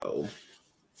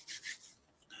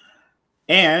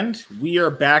And we are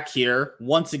back here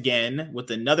once again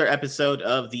with another episode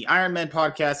of the Iron Man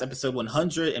Podcast, episode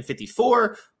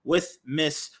 154, with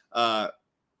Miss,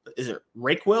 is it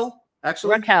Raquel,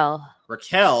 actually?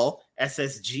 Raquel,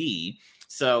 SSG.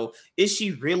 So, is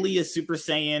she really a Super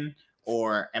Saiyan,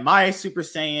 or am I a Super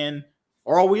Saiyan,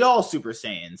 or are we all Super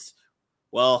Saiyans?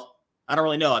 Well, I don't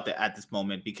really know at this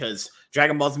moment, because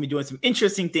Dragon Ball's gonna be doing some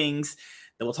interesting things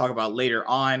that we'll talk about later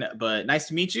on. But nice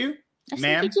to meet you,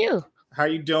 ma'am. Nice to meet you. How are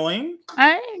you doing?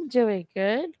 I'm doing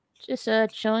good. Just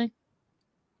chilling.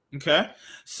 Okay.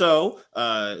 So,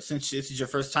 since this is your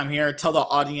first time here, tell the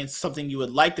audience something you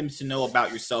would like them to know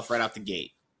about yourself right out the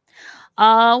gate.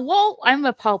 Well, I'm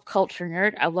a pop culture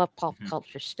nerd. I love pop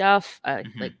culture stuff. I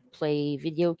like play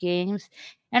video games,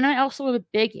 and I also am a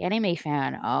big anime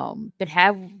fan. Been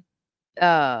have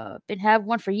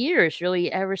one for years, really,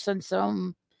 ever since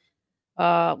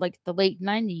like the late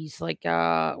 '90s, like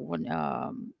when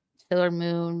Sailor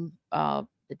Moon,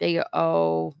 the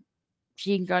Day-O,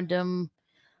 Gene Gundam,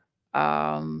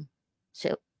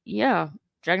 so yeah,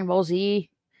 Dragon Ball Z.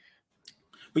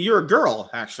 But you're a girl,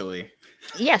 actually.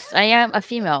 Yes, I am a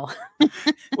female.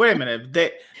 Wait a minute,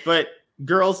 but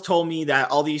girls told me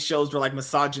that all these shows were like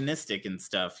misogynistic and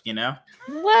stuff, you know?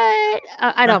 What?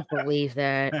 I don't believe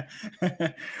that.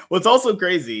 What's also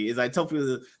crazy is I tell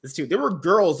people this too. There were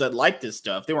girls that liked this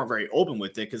stuff. They weren't very open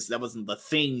with it because that wasn't the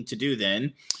thing to do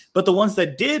then. But the ones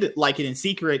that did like it in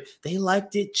secret, they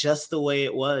liked it just the way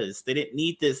it was. They didn't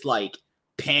need this like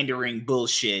pandering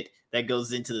bullshit that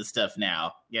goes into the stuff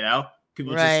now, you know?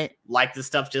 People just like the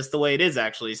stuff just the way it is,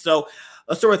 actually. So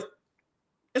let's start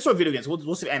with video games.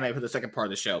 We'll see anime for the second part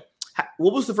of the show.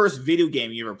 What was the first video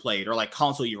game you ever played, or like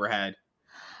console you ever had?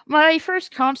 My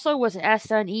first console was an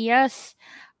SNES.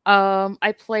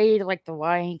 I played like The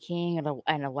Lion King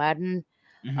and Aladdin,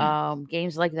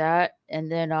 games like that,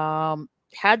 and then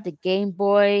had the Game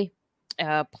Boy.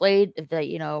 Played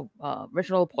the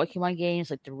original Pokemon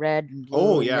games like the Red and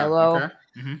Blue and Yellow.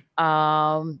 Okay.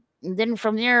 And then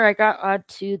from there I got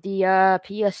to the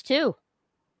PS2,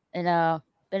 and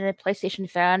been a PlayStation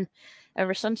fan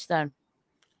ever since then.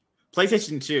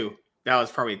 PlayStation 2,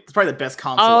 it's probably the best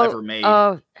console ever made.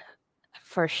 Oh,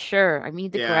 for sure. I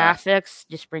mean, the graphics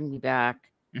just bring me back.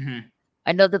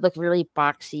 I know they look really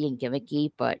boxy and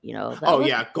gimmicky, but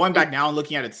going back now and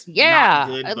looking at it's not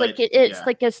good. It's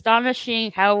like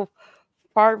astonishing how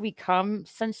far we come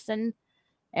since then,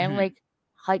 and like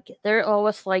they're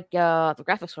almost like the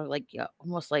graphics are like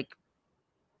almost like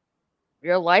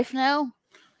real life now.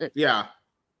 Yeah.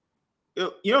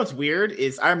 You know what's weird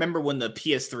is I remember when the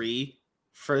PS3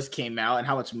 first came out and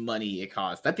how much money it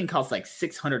cost. That thing cost like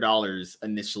 $600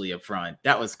 initially up front.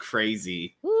 That was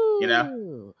crazy. Ooh. You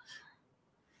know?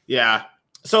 Yeah.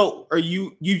 So are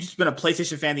you just been a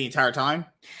PlayStation fan the entire time?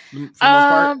 For the most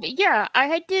part?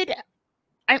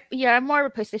 Yeah, I'm more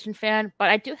of a PlayStation fan, but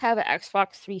I do have an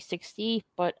Xbox 360,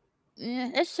 but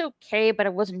it's okay, but I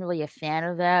wasn't really a fan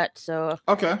of that. So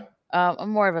okay. I'm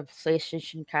more of a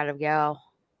PlayStation kind of gal.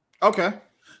 Okay.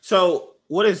 So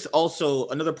what is also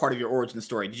another part of your origin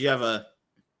story? Did you have a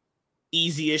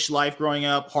easy-ish life growing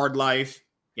up, hard life?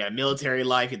 Yeah, military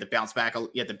life. You had to bounce back. You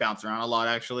had to bounce around a lot,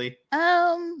 actually.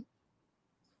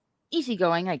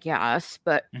 Easygoing, I guess,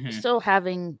 but still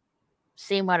having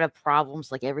same amount of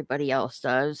problems like everybody else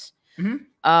does. Moved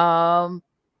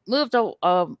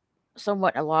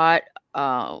somewhat a lot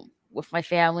with my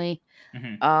family.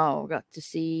 Got to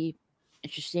see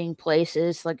interesting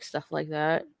places, like stuff like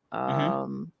that.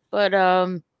 But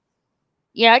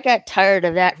yeah, I got tired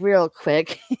of that real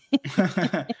quick.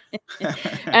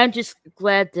 I'm just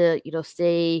glad to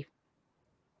stay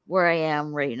where I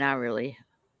am right now, really.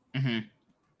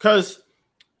 Because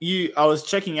I was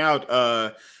checking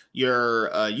out your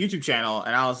YouTube channel,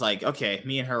 and I was like, okay,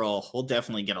 me and her will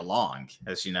definitely get along,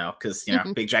 as you know, because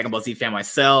big Dragon Ball Z fan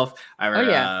myself.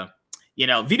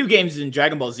 Video games and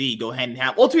Dragon Ball Z go hand in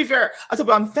hand. Well, to be fair,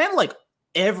 I'm a fan of like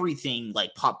everything,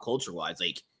 like pop culture wise,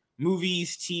 like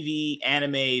movies, TV,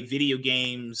 anime, video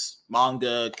games,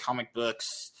 manga, comic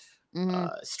books,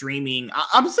 streaming.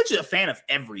 I'm such a fan of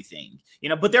everything,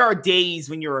 but there are days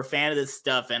when you're a fan of this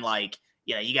stuff and like,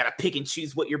 you got to pick and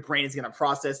choose what your brain is going to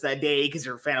process that day because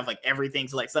you're a fan of like everything.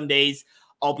 So like some days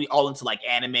I'll be all into like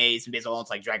anime, some days I'll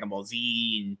into like Dragon Ball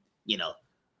Z, and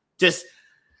just,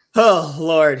 oh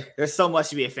Lord, there's so much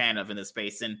to be a fan of in this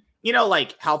space. And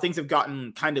like how things have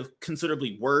gotten kind of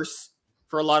considerably worse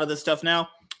for a lot of this stuff now.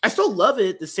 I still love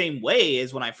it the same way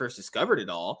as when I first discovered it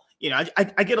all.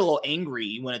 I get a little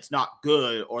angry when it's not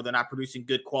good or they're not producing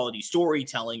good quality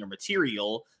storytelling or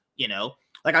material,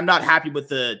 Like, I'm not happy with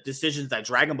the decisions that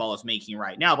Dragon Ball is making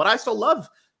right now, but I still love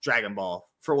Dragon Ball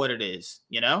for what it is,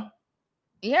 you know?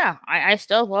 Yeah, I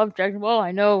still love Dragon Ball.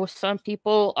 I know some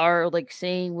people are like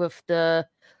saying with the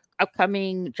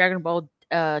upcoming Dragon Ball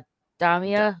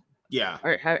Damia, Yeah.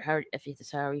 or how if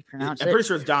that's how you pronounce I'm it. pretty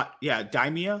sure it's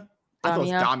Daimia. I thought it was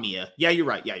Damia. Damia. Yeah, you're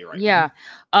right. Yeah, you're right. Yeah.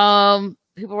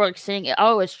 People were like saying,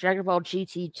 "Oh, it's Dragon Ball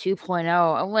GT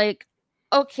 2.0." I'm like,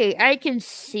 okay, I can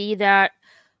see that,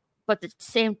 but at the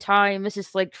same time, this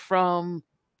is like from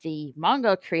the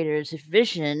manga creator's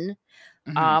vision.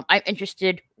 I'm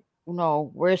interested.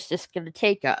 Where's this going to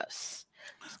take us?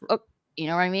 Oh, you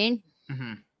know what I mean?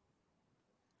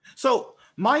 So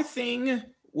my thing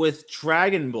with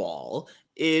Dragon Ball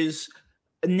is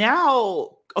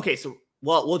now okay. So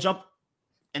we'll jump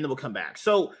and then we'll come back.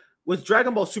 So with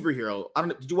Dragon Ball Superhero, I don't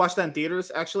know. Did you watch that in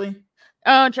theaters actually?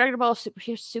 Dragon Ball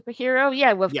Superhero,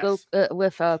 yeah, with Yes.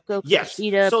 Goku, Yes.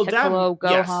 Vegeta, So Piccolo,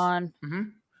 yes. Gohan.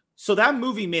 So that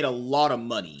movie made a lot of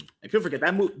money. Like people forget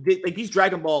that movie. Like these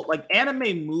Dragon Ball, like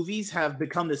anime movies, have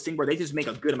become this thing where they just make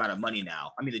a good amount of money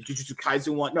now. I mean, the Jujutsu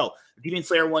Kaisen one, no, the Demon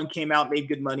Slayer one came out, made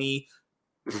good money.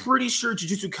 Pretty sure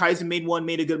Jujutsu Kaisen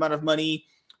made a good amount of money.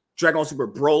 Dragon Ball Super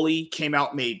Broly came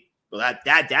out, made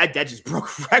that just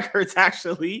broke records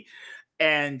actually,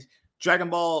 and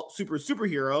Dragon Ball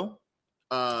Superhero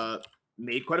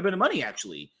made quite a bit of money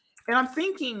actually. And I'm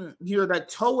thinking here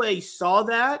that Toei saw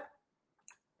that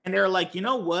and they're like, you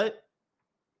know what?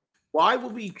 Why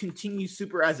would we continue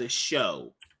Super as a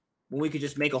show when we could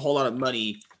just make a whole lot of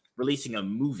money releasing a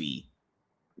movie?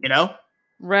 You know?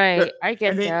 Right, I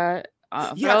get that.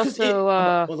 Yeah, because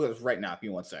also, look at this right now. Give me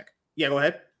 1 sec. Yeah, go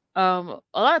ahead. a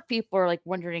lot of people are like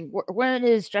wondering when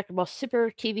is Dragon Ball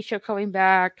Super TV show coming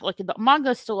back? Like the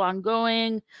manga's still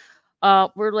ongoing.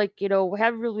 We're like, we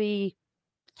haven't really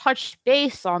touched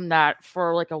base on that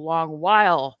for like a long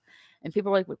while, and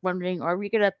people are like wondering, are we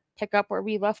gonna pick up where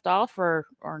we left off or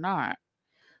not?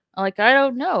 Like, I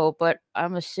don't know, but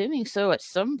I'm assuming so at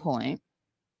some point.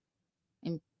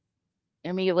 And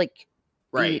I mean, like,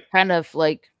 Right. kind of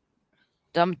like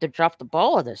dumb to drop the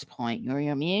ball at this point. You know what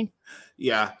I mean?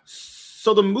 Yeah.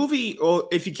 So the movie, or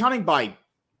if you're counting by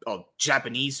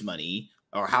Japanese money,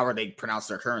 or however they pronounce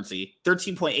their currency,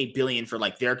 13.8 billion for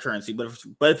like their currency.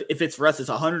 But if it's for us, it's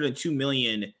 102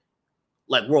 million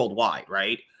like worldwide,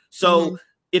 right? So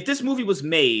if this movie was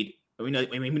made, we know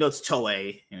it's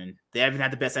Toei, and they haven't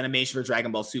had the best animation for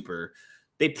Dragon Ball Super.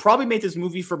 They probably made this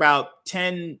movie for about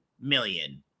 10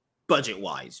 million budget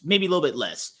wise, maybe a little bit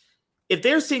less. If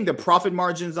they're seeing the profit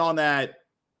margins on that,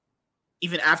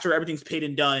 even after everything's paid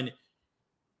and done,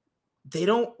 they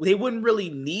wouldn't really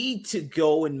need to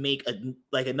go and make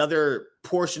another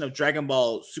portion of Dragon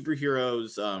Ball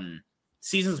Superheroes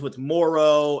seasons with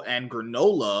Moro and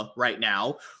Granola right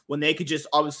now, when they could just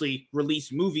obviously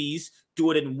release movies, do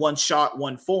it in one shot,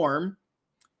 one form,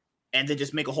 and then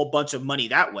just make a whole bunch of money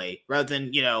that way, rather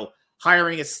than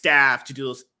hiring a staff to do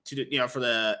those for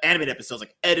the animated episodes,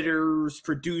 like editors,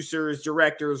 producers,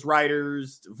 directors,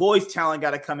 writers, voice talent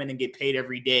got to come in and get paid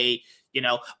every day.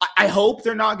 I hope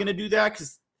they're not going to do that,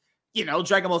 because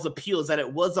Dragon Ball's appeal is that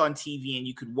it was on TV and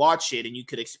you could watch it and you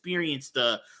could experience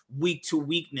the week to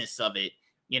weakness of it,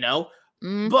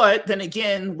 But then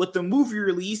again, with the movie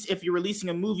release, if you're releasing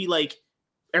a movie like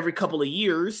every couple of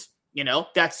years,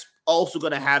 that's also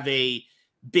going to have a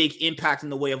big impact in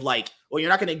the way of you're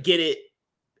not going to get it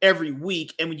every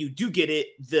week. And when you do get it,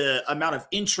 the amount of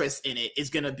interest in it is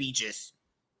going to be just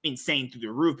insane through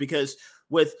the roof, because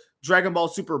with Dragon Ball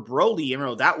Super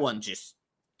Broly, that one just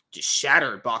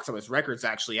shattered box office records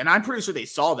actually, and I'm pretty sure they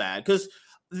saw that, because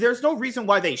there's no reason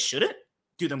why they shouldn't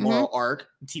do the moral arc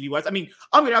TV wise. I mean,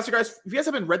 I'm gonna ask you guys, if you guys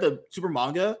haven't read the Super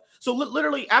manga, so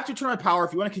literally after Tournament of Power,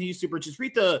 if you want to continue Super, just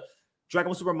read the Dragon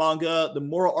Ball Super manga. The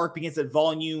moral arc begins at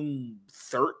volume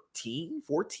 13,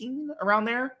 14, around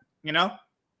there.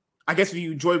 I guess if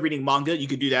you enjoy reading manga, you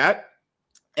could do that.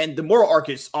 And the moral arc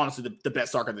is honestly the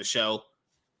best arc of the show,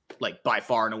 like by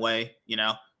far and away.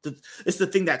 It's the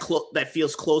thing that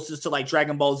feels closest to like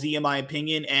Dragon Ball Z, in my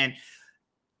opinion. And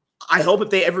I hope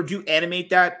if they ever do animate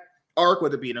that arc,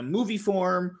 whether it be in a movie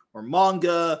form or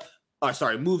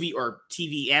movie or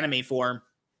TV anime form,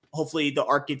 hopefully the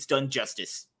arc gets done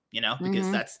justice,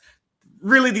 because that's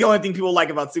really the only thing people like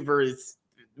about Super is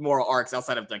moral arcs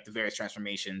outside of like the various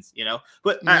transformations,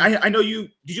 But I know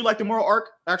did you like the moral arc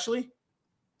actually?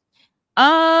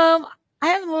 I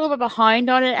am a little bit behind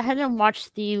on it. I hadn't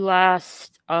watched the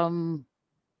last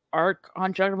arc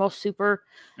on Dragon Ball Super.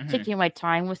 Taking my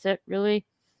time with it, really.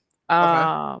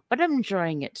 But I'm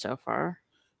enjoying it so far.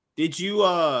 Did you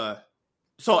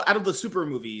so out of the Super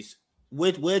movies,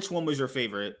 which one was your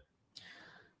favorite?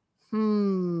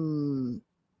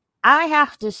 I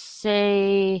have to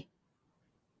say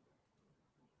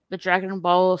the Dragon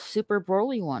Ball Super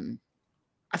Broly one.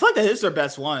 I feel like that is their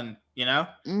best one, you know?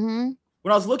 Mm-hmm.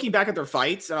 When I was looking back at their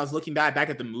fights and I was looking back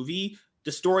at the movie,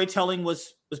 the storytelling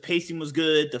was pacing was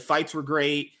good, the fights were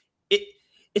great.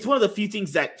 It's one of the few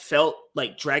things that felt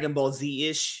like Dragon Ball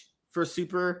Z-ish for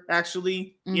Super,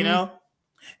 actually, you know?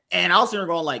 And I was there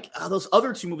going like, oh, those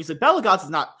other two movies, like Battle of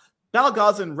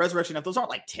Gods and Resurrection F, those aren't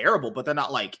like terrible, but they're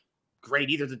not like great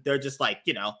either. They're just like,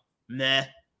 you know, meh,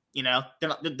 you know,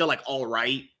 they're like all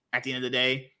right at the end of the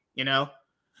day, you know?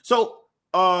 So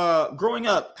growing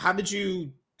up, how did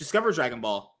you discover Dragon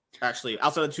Ball, actually,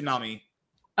 outside of Toonami?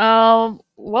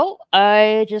 Well,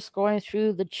 I just going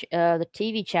through the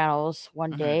TV channels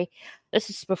one day. This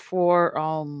is before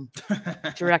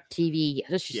direct TV.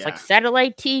 This is just like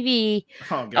satellite TV.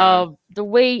 Oh god. The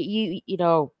way you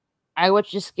know, I would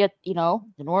just get, you know,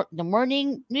 the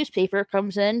morning newspaper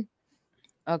comes in.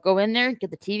 Go in there,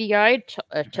 get the TV guide,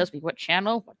 tells me what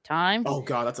channel, what time. Oh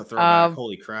god, that's a throwback.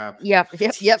 Holy crap. Yep.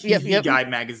 TV Guide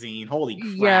magazine. Holy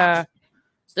crap. Yeah.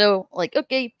 So like,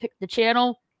 okay, pick the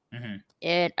channel.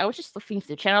 And I was just looking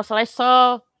through the channel, so I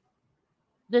saw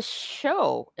this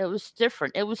show. It was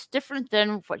different. It was different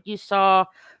than what you saw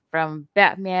from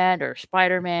Batman or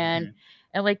Spider-Man.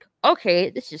 And like,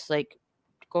 okay, this is like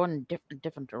going in a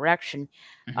different direction.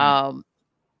 And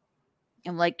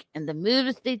like, and the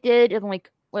moves they did, and like,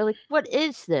 well, like, what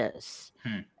is this?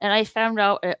 And I found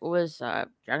out it was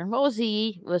Dragon Ball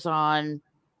Z was on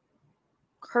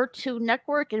Cartoon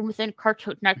Network, and within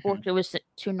Cartoon Network it was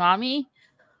Toonami.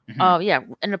 Yeah,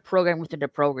 in a program within a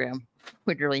program,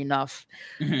 weirdly enough.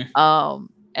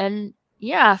 And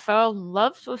yeah, I fell in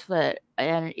love with it,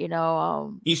 and you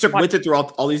know, you stuck with it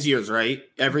throughout all these years, right?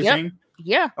 Everything.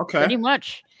 Yeah. Okay.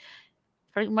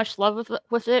 Pretty much love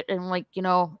with it, and like, you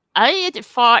know, I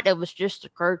thought it was just a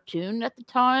cartoon at the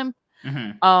time.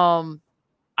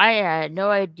 I had no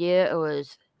idea it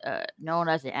was known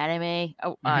as an anime.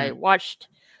 I watched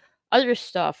other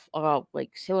stuff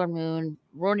like Sailor Moon,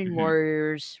 Ronin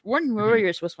Warriors. Ronin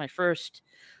Warriors was my first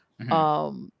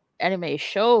anime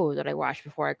show that I watched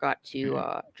before I got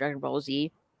to Dragon Ball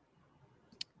Z.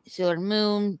 Sailor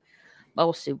Moon,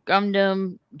 Mobile Suit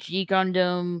Gundam, G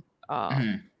Gundam,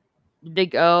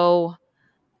 Big O.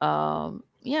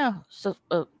 Yeah, so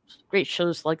great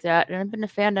shows like that, and I've been a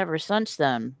fan ever since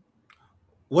then.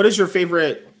 What is your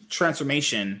favorite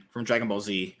transformation from Dragon Ball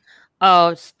Z? Oh,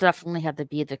 it's definitely had to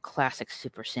be the classic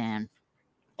Super Saiyan.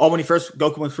 Oh, when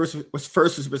Goku was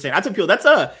first Super Saiyan. That's appeal. That's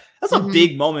a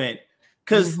big moment,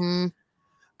 because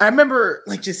I remember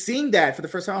like just seeing that for the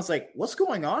first time. I was like, "What's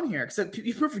going on here?" Because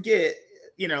people forget,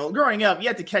 you know, growing up, you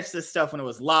had to catch this stuff when it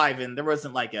was live, and there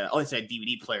wasn't like a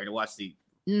DVD player to watch the.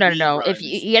 No. If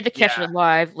you had to catch it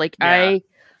live, like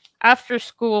after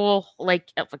school,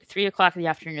 like at like 3:00 in the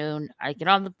afternoon, I get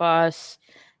on the bus.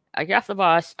 I get off the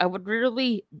bus. I would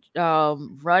really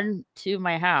run to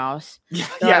my house.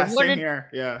 Same here.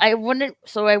 Yeah, I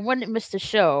wouldn't miss the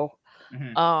show.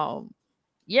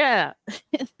 Yeah.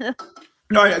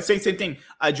 No, same thing.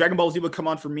 Dragon Ball Z would come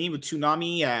on for me with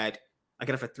Toonami I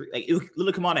got up at 3. Like, it would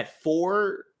literally come on at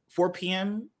 4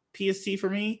 p.m. PST for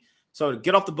me. So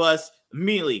get off the bus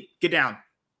immediately, get down.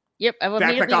 Yep, I would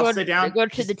immediately go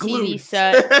to the TV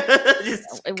set.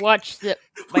 I watched my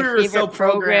favorite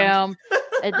program,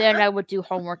 and then I would do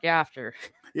homework after.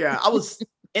 Yeah, I was,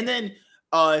 and then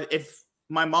if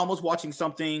my mom was watching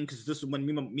something, because this is when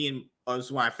me and this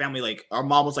is my family, like our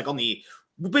mom was like on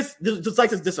there's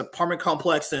like this apartment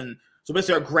complex, and so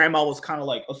basically our grandma was kind of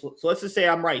like, so let's just say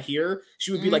I'm right here,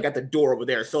 she would be like at the door over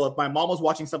there. So if my mom was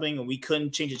watching something and we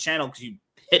couldn't change the channel because you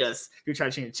hit us if you try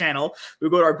to change the channel, we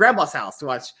would go to our grandma's house to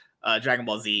watch Dragon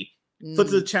Ball Z. Flip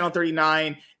to the channel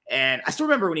 39, and I still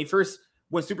remember when he first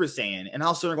went Super Saiyan, and I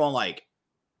was sort of going like,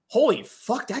 holy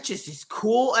fuck, that just is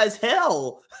cool as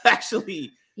hell,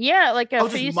 actually. Yeah, like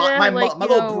Frieza, my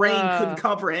little brain couldn't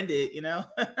comprehend it, you know.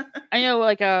 I know,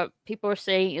 like people are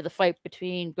saying the fight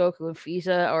between Goku and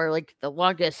Frieza are like the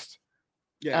longest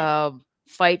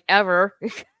fight ever.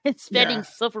 It's spanning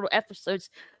several episodes,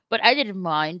 but I didn't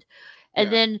mind.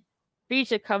 And then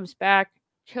Frieza comes back,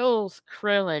 kills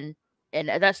Krillin, and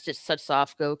that's just such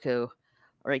soft Goku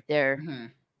right there.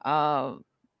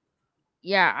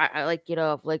 Yeah, I like, you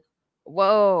know, like,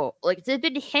 whoa, like they've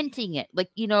been hinting it, like,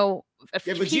 you know.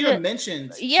 Vegeta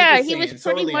mentioned. Yeah, he was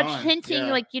pretty much hinting,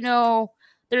 like, you know,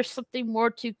 there's something more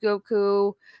to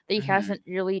Goku that he hasn't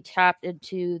really tapped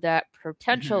into that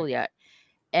potential yet,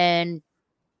 and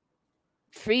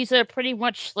Frieza pretty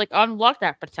much like unlocked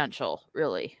that potential,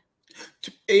 really.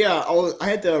 Yeah, I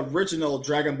had the original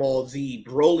Dragon Ball Z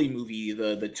Broly movie,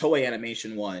 the Toei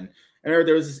animation one, and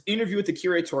there was this interview with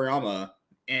Akira Toriyama,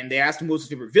 and they asked him who was his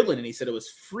favorite villain, and he said it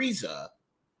was Frieza.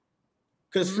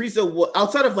 because Frieza,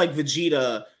 outside of like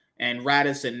Vegeta and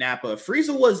Raditz and Nappa,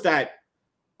 Frieza was that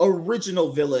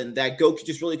original villain that Goku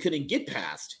just really couldn't get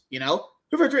past. You know,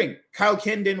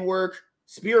 Kaioken didn't work,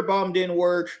 Spirit Bomb didn't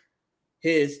work,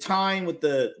 his time with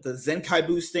the Zenkai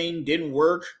boost thing didn't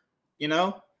work. You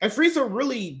know, and Frieza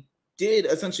really did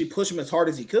essentially push him as hard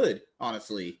as he could.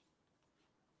 Honestly,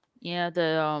 yeah,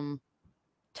 the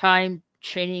time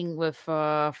training with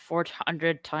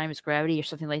 400 times gravity or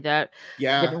something like that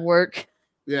didn't work.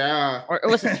 Yeah, or it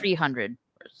was 300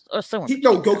 or someone.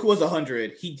 No, Goku was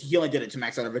 100. He only did it to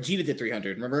max out. Vegeta did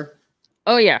 300. Remember?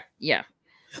 Oh yeah.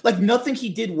 Like nothing he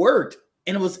did worked,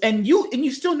 and it was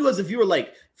you still knew as a viewer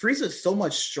like Frieza's so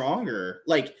much stronger.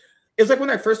 Like it was like when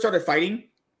I first started fighting,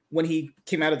 when he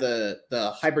came out of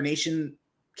the hibernation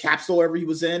capsule, wherever he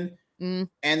was in, and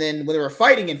then when they were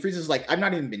fighting, and Frieza's like, "I've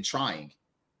not even been trying."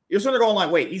 You're sort of going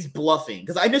like, "Wait, he's bluffing."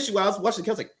 Because I initially when I was watching the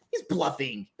kill, I was like, "He's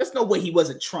bluffing. There's no way he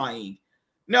wasn't trying."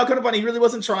 No, kind of funny. He really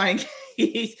wasn't trying.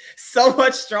 He's so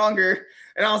much stronger.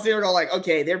 And I was there going like,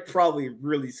 okay, they're probably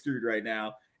really screwed right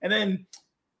now. And then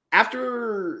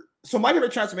so my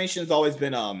favorite transformation has always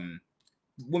been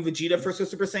when Vegeta first goes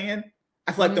Super Saiyan.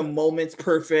 I feel like the moment's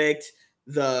perfect.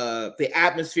 The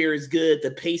atmosphere is good.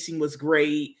 The pacing was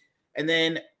great. And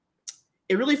then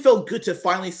it really felt good to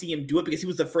finally see him do it because he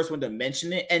was the first one to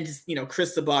mention it. And just,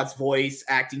 Chris Sabat's voice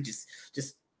acting just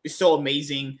is so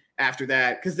amazing after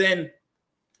that. Because then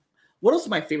what else is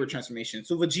my favorite transformation?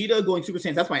 So Vegeta going Super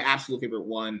Saiyan, that's my absolute favorite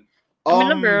one. I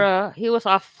remember he was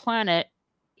off planet.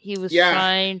 He was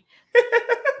fine.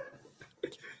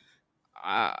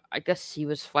 I guess he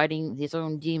was fighting his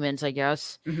own demons, I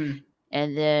guess. And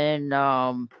then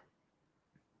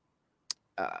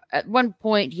at one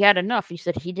point he had enough. He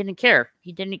said he didn't care.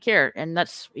 And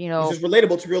that's, It's just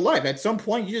relatable to real life. At some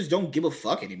point, you just don't give a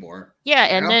fuck anymore. Yeah,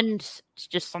 and then it's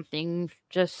just something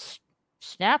just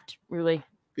snapped, really.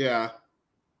 Yeah.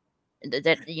 That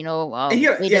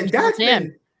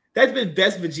that's been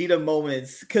best Vegeta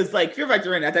moments because like Fear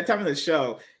Factor in at that time of the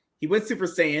show, he went Super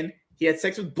Saiyan, he had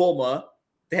sex with Bulma,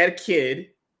 they had a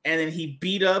kid, and then he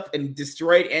beat up and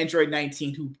destroyed Android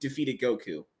 19 who defeated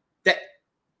Goku.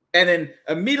 And then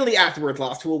immediately afterwards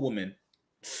lost to a woman.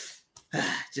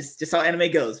 Just how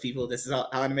anime goes, people. This is how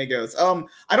anime goes. I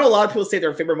know a lot of people say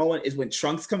their favorite moment is when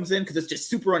Trunks comes in because it's just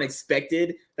super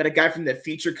unexpected that a guy from the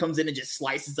future comes in and just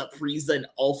slices up Frieza and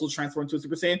also transforms into a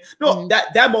Super Saiyan. No,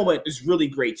 that moment is really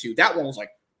great too. That one was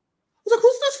like, who's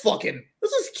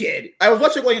this kid? I was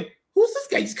watching going, who's this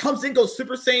guy? He just comes in, goes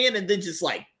Super Saiyan, and then just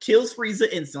like kills Frieza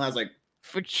instantly. I was like,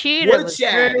 Vegeta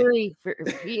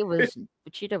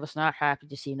was not happy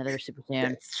to see another Super Saiyan.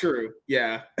 That's true.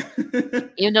 Yeah.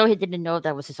 Even though he didn't know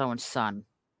that was his own son.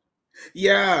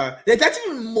 Yeah. That's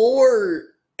even more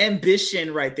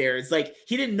ambition right there. It's like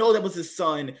he didn't know that was his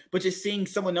son, but just seeing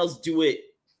someone else do it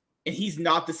and he's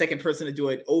not the second person to do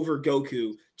it over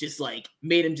Goku just like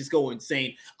made him just go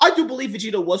insane. I do believe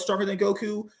Vegeta was stronger than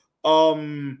Goku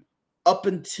up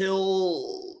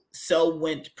until Cell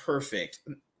went perfect.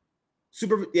 He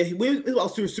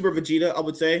was Super Vegeta, I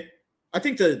would say. I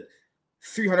think the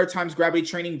 300 times gravity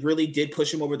training really did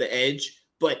push him over the edge,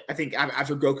 but I think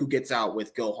after Goku gets out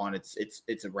with Gohan,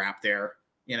 it's a wrap there,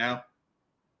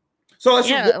 So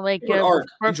that's like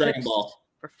Dragon Ball.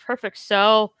 For Perfect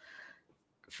Cell,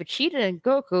 Vegeta and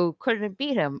Goku couldn't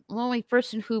beat him. The only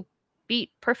person who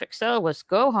beat Perfect Cell was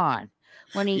Gohan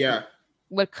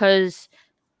because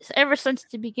ever since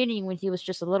the beginning when he was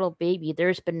just a little baby,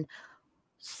 there's been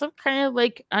some kind of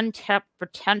like untapped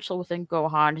potential within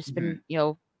Gohan. Has been,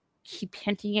 keep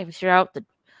hinting at throughout the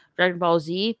Dragon Ball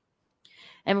Z.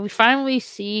 And we finally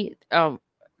see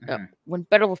when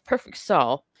battle with Perfect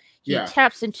Cell, he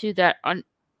taps into that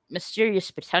mysterious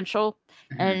potential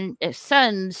and it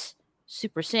sends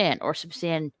Super Saiyan or Super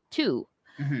Saiyan 2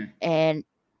 and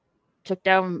took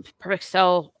down Perfect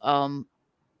Cell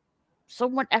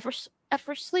somewhat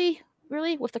effortlessly,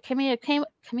 really, with the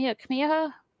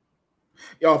Kamehameha.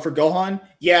 For Gohan?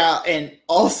 Yeah, and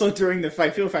also during the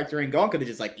fight, Feel Factor in Gohan could have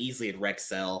just like easily had wrecked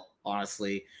Cell,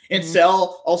 honestly. And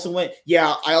Cell also went,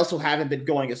 I also haven't been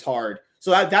going as hard.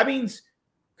 So that means,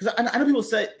 because I know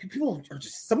people are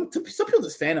just, some people in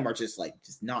this fandom are just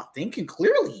not thinking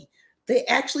clearly. They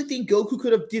actually think Goku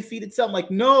could have defeated Cell. I'm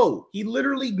like, no, he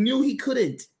literally knew he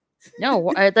couldn't.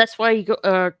 No, that's why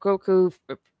Goku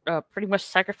pretty much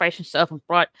sacrificed himself and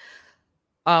brought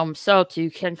Cell to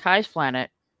Kenkai's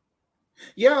planet.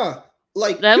 Yeah,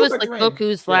 like that was like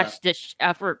Goku's last-ditch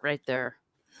effort right there.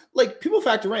 Like people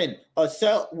factor in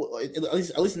Cell, at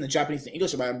least in the Japanese and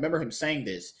English. I remember him saying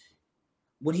this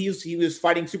when he was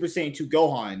fighting Super Saiyan 2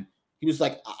 Gohan. He was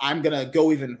like, "I'm gonna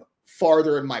go even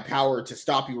farther in my power to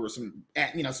stop you, or some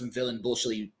some villain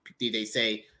bullshit they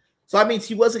say. So that means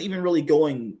he wasn't even really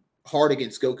going hard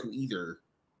against Goku either.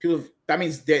 That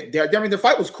means the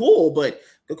fight was cool, but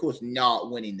Goku was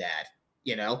not winning that.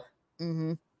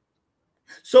 Mm-hmm.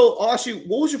 So I'll ask you,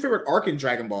 what was your favorite arc in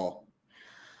Dragon Ball?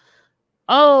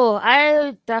 Oh,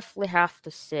 I definitely have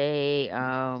to say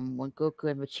when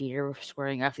Goku and Vegeta were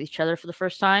squaring off with each other for the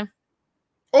first time.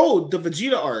 Oh, the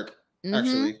Vegeta arc,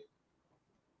 actually.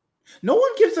 No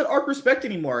one gives that arc respect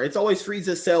anymore. It's always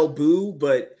Frieza, Cell, Boo,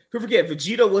 but who forget,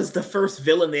 Vegeta was the first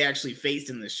villain they actually faced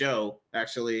in the show,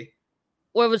 actually.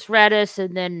 Well, it was Raditz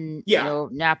and then,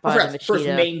 Nappa and Vegeta. First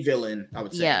main villain, I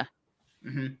would say. Yeah.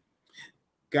 Mm-hmm.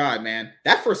 God, man.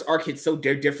 That first arc hits so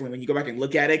differently when you go back and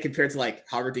look at it compared to, like,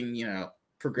 how everything,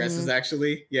 progresses,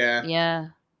 actually. Yeah. Yeah.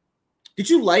 Did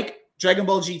you like Dragon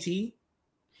Ball GT?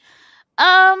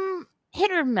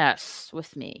 Hit or miss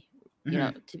with me,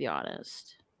 to be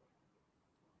honest.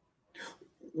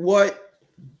 What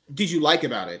did you like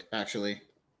about it, actually?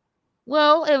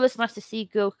 Well, it was nice to see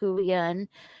Goku again.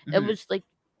 Mm-hmm. It was, like,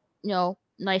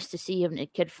 nice to see him in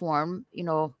kid form,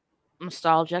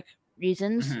 nostalgic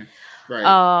reasons. Mm-hmm.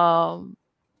 Right.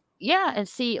 Yeah, and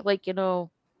see, like, the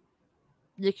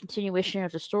continuation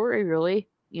of the story, really.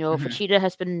 Vegeta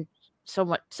has been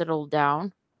somewhat settled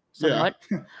down. Somewhat.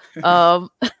 Yeah.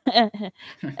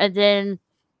 And then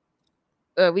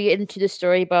we get into the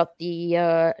story about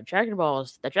the Dragon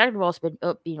Balls. The Dragon Balls have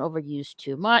been being overused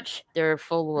too much. They're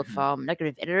full of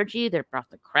negative energy. They're about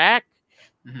to crack.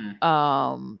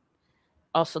 Mm-hmm.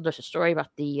 Also, there's a story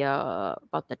about the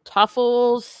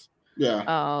Tuffles.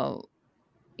 Yeah.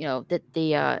 That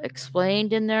they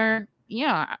explained in there.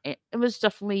 Yeah, it was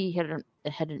definitely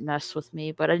it hadn't messed with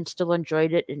me, but I still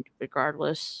enjoyed it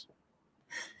regardless.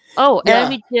 Oh, yeah.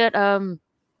 And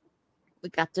we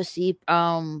got to see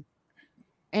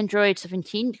Android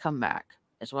 17 come back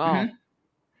as well.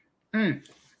 Mm-hmm.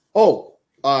 Oh,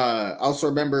 I also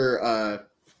remember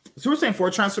Super Saiyan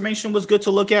 4 transformation was good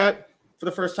to look at for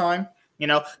the first time.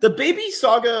 The Baby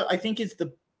Saga, I think, is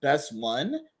the best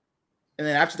one. And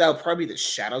then after that will probably be the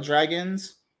Shadow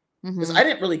Dragons. Because I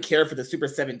didn't really care for the Super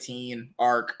 17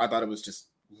 arc. I thought it was just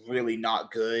really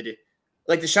not good.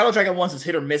 Like, the Shadow Dragon ones is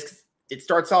hit or miss. It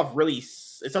starts off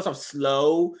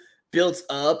slow, builds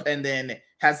up, and then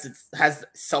has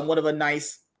somewhat of a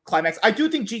nice climax. I do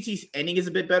think GT's ending is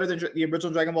a bit better than the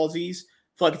original Dragon Ball Z's.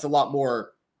 I feel like it's a lot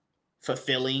more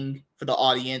fulfilling for the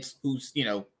audience who's,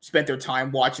 spent their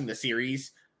time watching the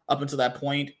series up until that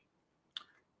point.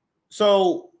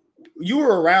 So you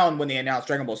were around when they announced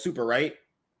Dragon Ball Super, right?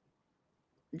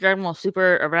 Dragon Ball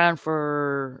Super around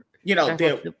for... I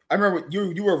remember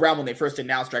you were around when they first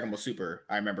announced Dragon Ball Super,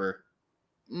 I remember.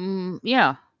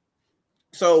 Yeah.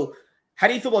 So how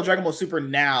do you feel about Dragon Ball Super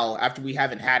now after we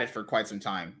haven't had it for quite some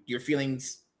time? Your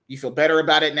feelings, you feel better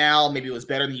about it now? Maybe it was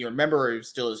better than you remember, or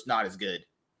still is not as good?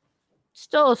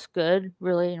 Still is good,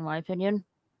 really, in my opinion.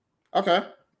 Okay.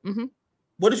 Mm-hmm.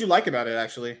 What did you like about it,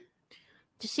 actually?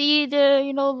 To see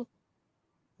the,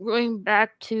 going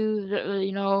back to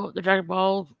the Dragon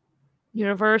Ball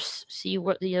universe, see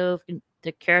what the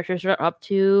characters are up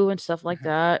to and stuff like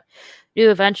that. New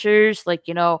adventures, like,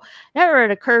 never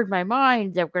had occurred in my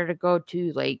mind that we're going to go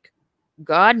to, like,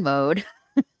 God mode.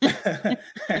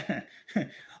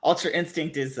 Ultra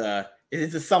Instinct is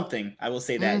something, I will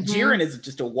say that. Jiren is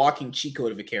just a walking cheat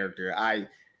code of a character. I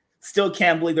still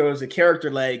can't believe there was a character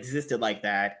that existed like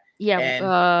that. Yeah,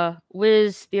 and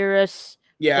Wiz, Beerus,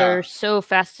 they're so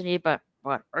fascinated about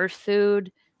Earth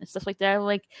food and stuff like that.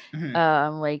 Like,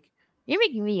 like, you're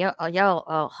making me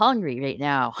hungry right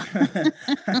now.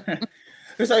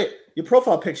 It's like your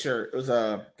profile picture. It was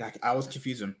I was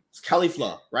confusing. It's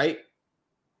Caulifla, right?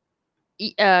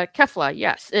 Kefla,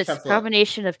 yes. It's a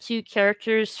combination of two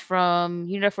characters from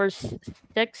Universe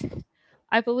 6,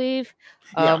 I believe.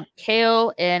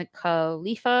 Kale and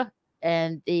Khalifa,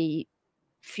 and the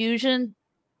fusion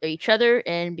each other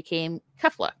and became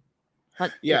Kefla.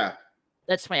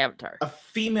 That's my avatar. A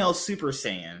female Super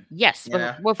Saiyan. Yes,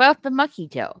 but without the monkey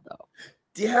tail, though.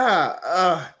 Yeah.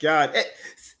 Oh, God.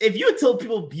 If you had told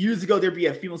people years ago there'd be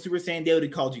a female Super Saiyan, they would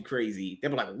have called you crazy. They'd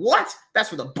be like, what? That's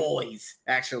for the boys,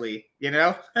 actually.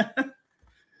 So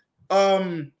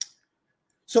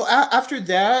after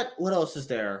that, what else is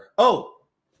there? Oh,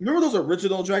 remember those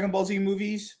original Dragon Ball Z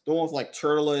movies? The ones like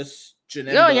Turtles,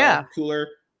 Janemba, Cooler.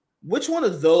 Which one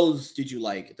of those did you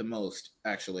like the most,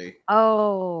 actually?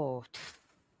 Oh.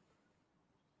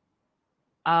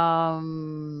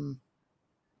 Let's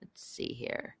see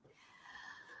here.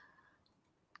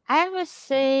 I would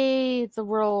say the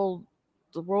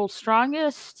world's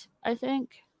strongest, I think.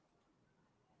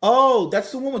 Oh,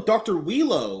 that's the one with Dr.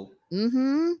 Wheelo.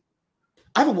 Mm-hmm.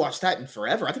 I haven't watched that in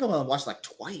forever. I think I've only watched like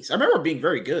twice. I remember it being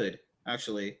very good,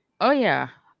 actually. Oh yeah.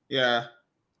 Yeah,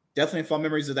 definitely fond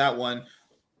memories of that one.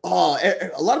 Oh,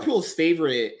 a lot of people's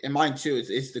favorite, and mine too,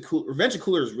 is the cool Revenge of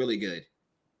Cooler is really good.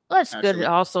 Well, that's good Actually,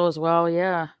 also as well.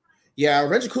 Yeah. yeah,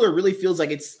 Revenge of Cooler really feels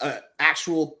like it's an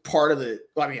actual part of the.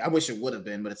 Well, I mean, I wish it would have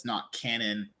been, but it's not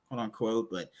canon, quote unquote.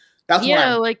 But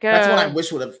Yeah, like that's what I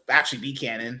wish would have actually be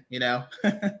canon.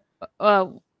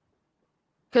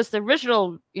 because the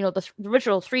original, the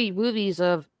original 3 movies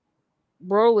of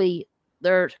Broly,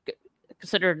 they're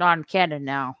considered non-canon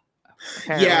now.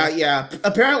 Apparently. Yeah.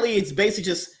 Apparently, it's basically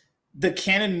just the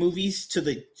canon movies to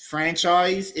the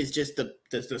franchise is just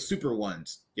the super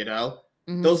ones.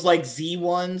 Mm-hmm. Those like Z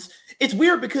ones. It's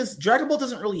weird because Dragon Ball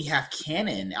doesn't really have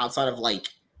canon outside of like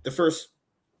the first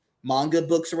manga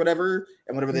books or whatever,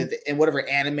 and whatever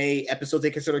anime episodes they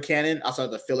consider canon, outside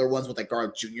of the filler ones with like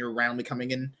Garlic Jr. randomly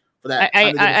coming in for that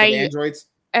time for the androids.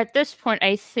 At this point,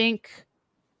 I think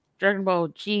Dragon Ball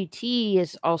GT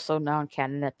is also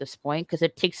non-canon at this point because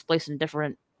it takes place in a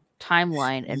different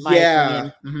timeline, in my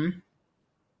opinion. Mm-hmm.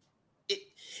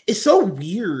 It's so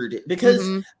weird because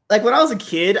like when I was a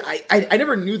kid, I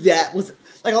never knew that was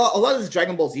like a lot of this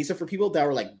Dragon Ball Z stuff for people that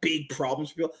were like big problems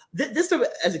for people. This stuff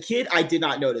as a kid, I did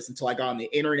not notice until I got on the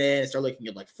internet and started looking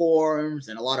at like forums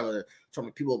and a lot of other talking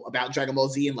to people about Dragon Ball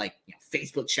Z and like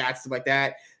Facebook chats, stuff like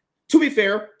that. To be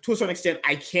fair, to a certain extent,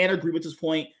 I can agree with this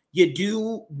point. You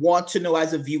do want to know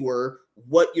as a viewer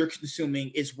what you're consuming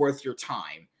is worth your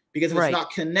time, because if it's not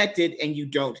connected and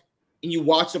you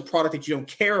watch a product that you don't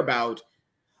care about,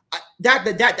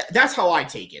 that's how I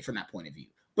take it from that point of view.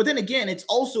 But then again, it's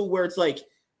also where it's like,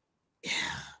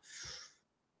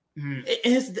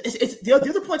 it's the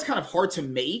other point's kind of hard to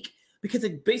make because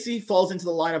it basically falls into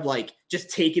the line of like just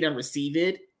take it and receive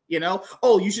it.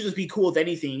 Oh, you should just be cool with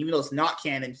anything, even though it's not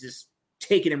canon. Just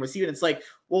take it and receive it. It's like,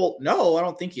 well, no, I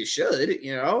don't think you should.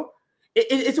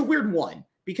 It's a weird one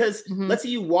because let's say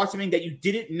you watch something that you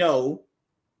didn't know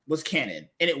was canon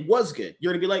and it was good.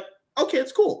 You're gonna be like, okay,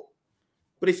 it's cool.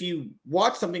 But if you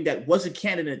watch something that wasn't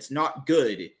canon and it's not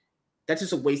good, that's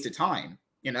just a waste of time,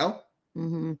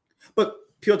 But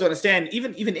people don't understand,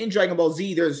 even in Dragon Ball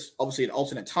Z, there's obviously an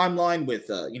alternate timeline with,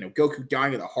 Goku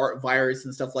dying of the heart virus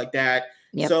and stuff like that.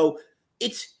 Yep. So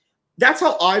that's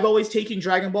how I've always taken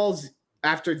Dragon Ball's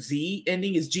after Z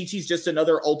ending is GT's just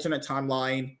another alternate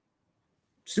timeline.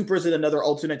 Super's in another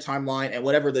alternate timeline, and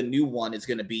whatever the new one is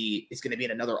going to be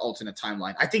in another alternate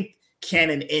timeline. I think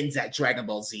canon ends at Dragon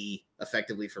Ball Z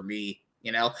effectively for me.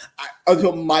 Other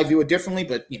people might view it differently,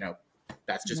 but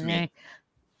that's just me.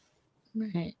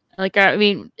 Right. Like I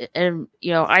mean, and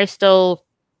I still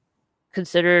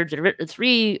consider the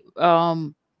 3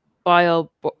 not bio,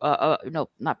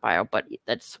 but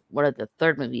that's one of the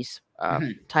third movies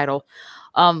title.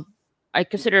 I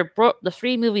consider the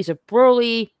 3 movies of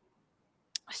Broly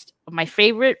my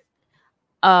favorite.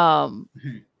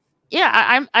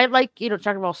 Yeah, I like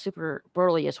Dragon Ball Super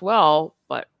Broly as well,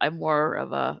 but I'm more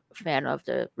of a fan of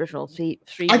the original three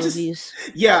movies.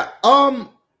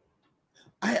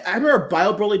 I remember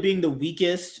Bio Broly being the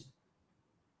weakest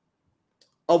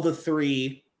of the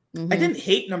 3. I didn't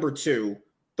hate number 2,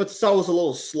 but still was a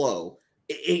little slow.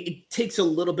 It takes a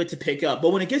little bit to pick up, but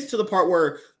when it gets to the part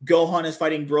where Gohan is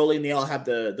fighting Broly and they all have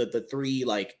the 3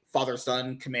 like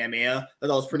father-son Kamehameha, that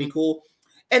was pretty cool.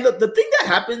 And the thing that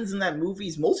happens in that movie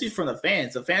is mostly from the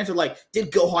fans. The fans are like,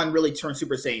 did Gohan really turn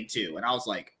Super Saiyan 2? And I was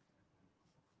like,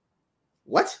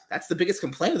 what? That's the biggest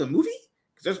complaint of the movie?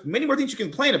 Because there's many more things you can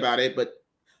complain about it, but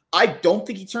I don't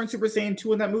think he turned Super Saiyan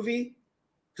 2 in that movie.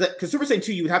 Because Super Saiyan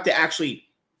 2, you would have to actually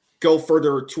go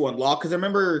further to unlock. Because I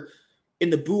remember in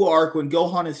the Buu arc when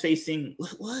Gohan is facing...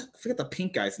 What? I forget the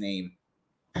pink guy's name.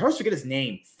 I always forget his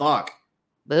name. Fuck.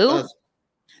 Buu?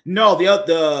 No,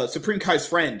 the Supreme Kai's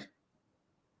friend.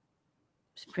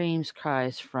 Supreme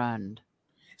Kai's friend.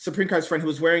 Supreme Kai's friend who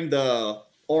was wearing the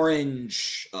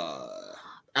orange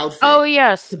outfit. Oh,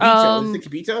 yes. Kibito. Is it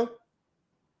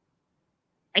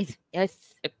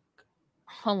Kibito?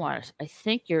 Hold on. I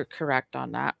think you're correct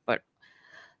on that, but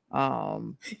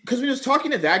because when he was talking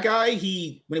to that guy, when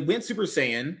he went Super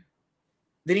Saiyan,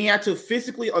 then he had to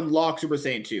physically unlock Super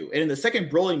Saiyan 2. And in the second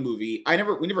Broly movie,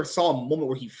 we never saw a moment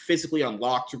where he physically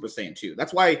unlocked Super Saiyan 2.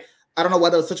 That's why I don't know why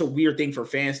that was such a weird thing for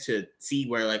fans to see.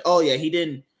 Where like, oh yeah,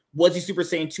 was he Super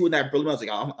Saiyan 2 in that Broly movie? I was like,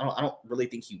 I don't really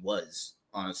think he was,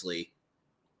 honestly.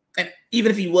 And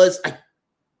even if he was, I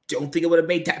don't think it would have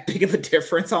made that big of a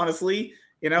difference, honestly.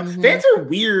 Fans are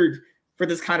weird for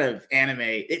this kind of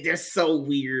anime. They're so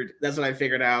weird. That's what I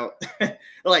figured out.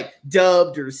 Like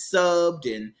dubbed or subbed,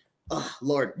 and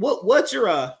Lord, what's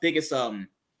your biggest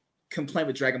complaint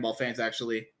with Dragon Ball fans?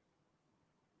 Actually,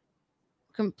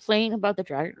 complain about the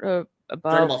Dragon Dragon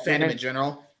about Ball fandom in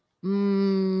general.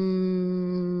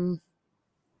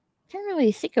 Can't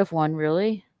really think of one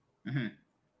really. Mm-hmm.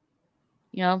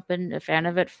 You know, been a fan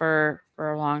of it for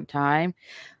a long time.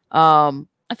 I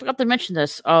forgot to mention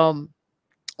this. When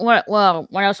I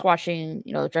was watching,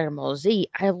 you know, Dragon Ball Z,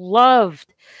 I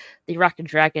loved the Rock the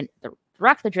Dragon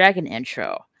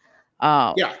intro.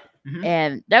 Yeah. Mm-hmm.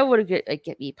 And that would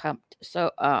get me pumped so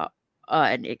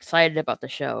and excited about the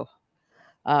show.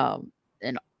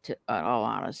 In all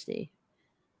honesty,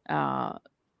 yeah,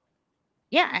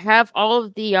 I have all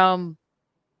of the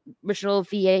original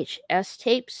VHS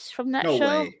tapes from that No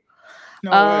show. way.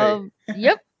 No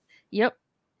way. Yep.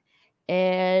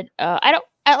 And I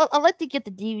like to get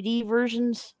the DVD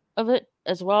versions of it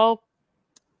as well.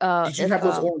 Did you have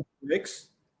those orange bricks?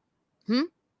 Hmm?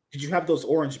 Did you have those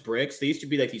orange bricks? They used to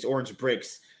be like these orange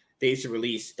bricks they used to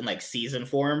release in like season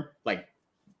form. Like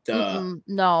the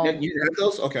no. You didn't have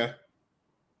those? Okay.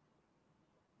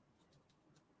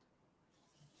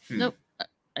 Nope.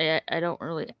 I don't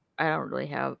really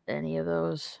have any of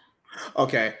those.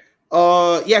 Okay.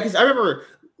 Yeah, because I remember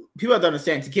people have to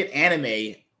understand to get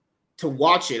anime to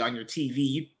watch it on your TV,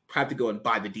 you have to go and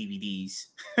buy the DVDs.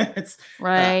 It's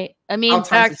right. I mean,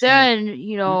 back then,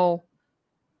 you know,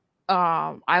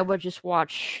 I would just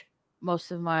watch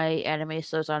most of my anime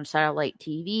shows on satellite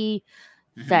TV.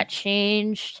 Mm-hmm. That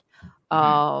changed.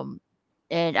 Mm-hmm.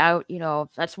 And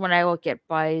that's when I would get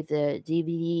buy the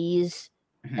DVDs.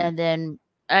 Mm-hmm. And then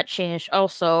that changed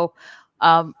also,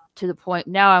 to the point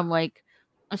now I'm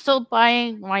still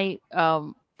buying my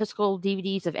physical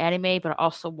DVDs of anime, but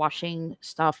also watching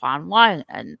stuff online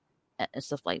and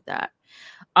stuff like that.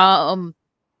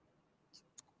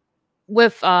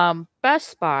 With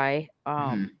Best Buy,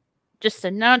 just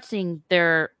announcing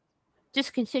they're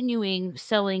discontinuing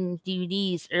selling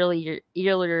DVDs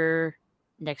earlier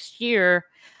next year.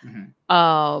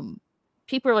 Mm-hmm.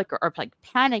 People are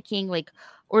panicking,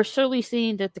 we're slowly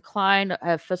seeing the decline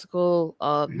of physical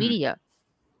media,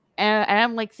 and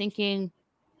I'm thinking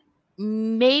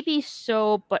maybe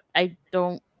so, but I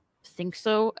don't think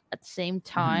so at the same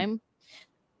time.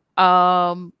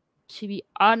 To be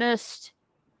honest,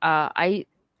 I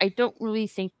don't really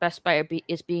think Best Buy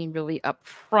is being really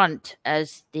upfront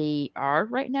as they are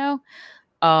right now.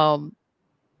 I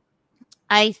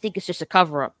think it's just a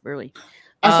cover up, really.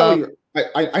 I saw you.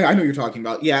 I know you're talking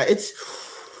about. Yeah, it's.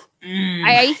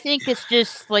 I think it's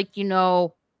just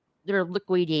they're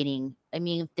liquidating. I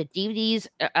mean, the DVDs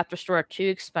at the store are too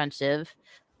expensive.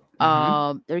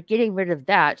 They're getting rid of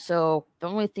that, so the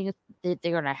only thing that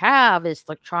they're gonna have is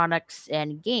electronics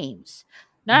and games.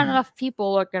 Not enough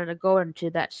people are gonna go into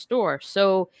that store.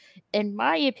 So, in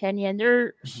my opinion,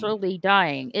 they're slowly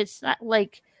dying. It's not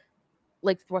like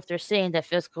what they're saying that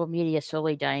physical media is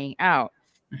slowly dying out.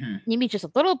 Maybe just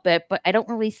a little bit, but I don't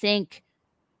really think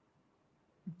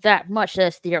that much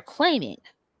as they're claiming.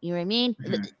 You know what I mean?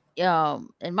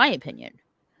 In my opinion,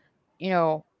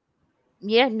 yeah,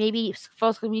 maybe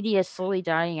physical media is slowly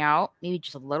dying out, maybe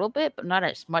just a little bit, but not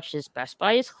as much as Best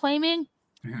Buy is claiming.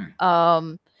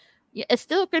 Yeah, it's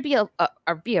still going to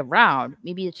be around.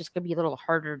 Maybe it's just going to be a little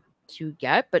harder to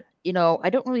get, but I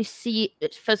don't really see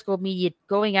physical media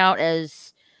going out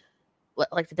as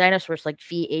like the dinosaurs, like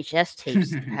VHS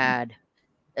tapes had.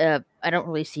 I don't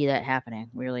really see that happening,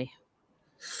 really.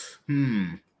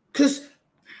 Because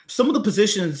some of the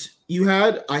positions you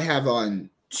had, I have on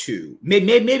too,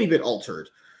 maybe a bit altered.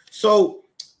 So,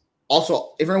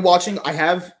 also, if you're watching, I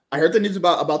heard the news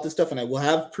about this stuff, and I will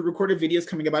have pre-recorded videos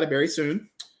coming about it very soon.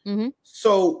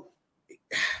 So,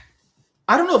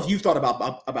 I don't know if you've thought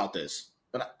about this,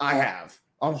 but I have.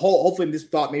 Hopefully, this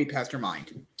thought maybe passed your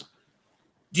mind.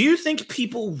 Do you think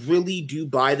people really do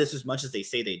buy this as much as they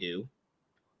say they do?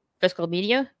 Physical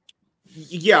media?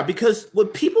 Yeah, because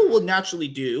what people will naturally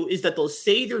do is that they'll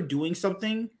say they're doing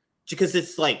something because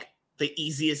it's like the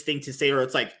easiest thing to say, or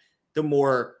it's like the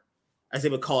more, as they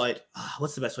would call it,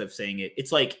 what's the best way of saying it?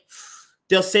 It's like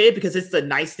they'll say it because it's the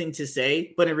nice thing to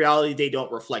say, but in reality, they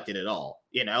don't reflect it at all,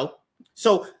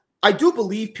 So I do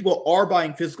believe people are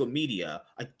buying physical media.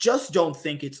 I just don't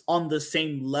think it's on the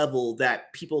same level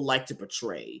that people like to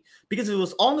portray. Because if it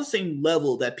was on the same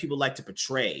level that people like to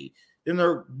portray, then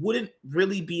there wouldn't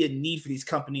really be a need for these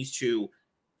companies to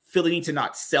feel the need to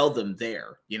not sell them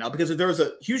there, because if there was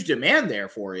a huge demand there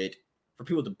for it, for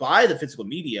people to buy the physical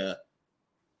media,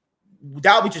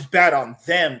 that would be just bad on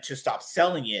them to stop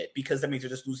selling it, because that means they're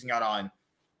just losing out on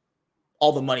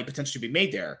all the money potentially to be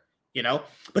made there,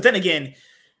 But then again,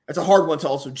 it's a hard one to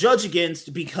also judge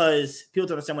against, because people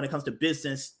don't understand when it comes to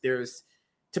business, there's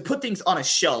to put things on a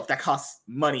shelf that costs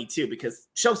money too, because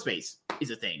shelf space.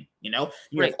 is a thing. You know,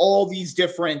 you Right. have all these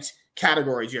different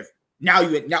categories. You have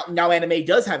now anime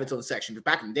does have its own section. But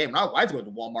back in the day when I was going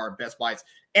to Walmart and Best Buy's,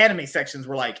 anime sections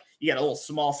were like you got a little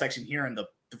small section here in the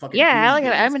fucking Yeah, movie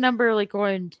I booths. remember like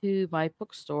going to my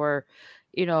bookstore.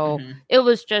 You know, Mm-hmm. it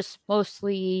was just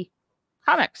mostly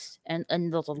comics, and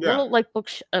there's a Yeah. little like book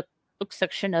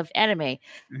section of anime.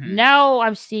 Mm-hmm. Now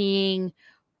I'm seeing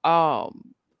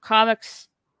comics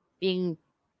being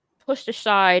pushed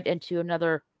aside into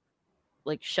another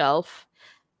like shelf,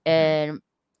 and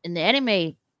in the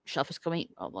anime shelf is coming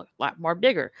a lot more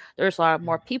bigger. There's a lot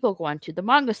more people going to the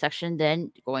manga section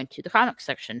than going to the comic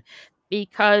section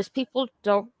because people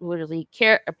don't really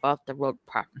care about the road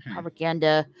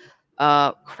propaganda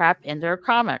crap in their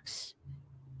comics.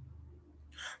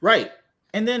 Right.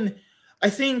 And then I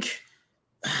think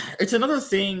it's another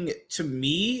thing to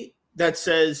me that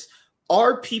says,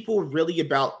 are people really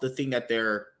about the thing that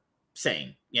they're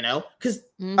saying? You know, because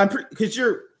because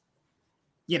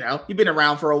you've been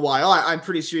around for a while. I'm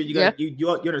pretty sure you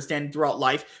understand throughout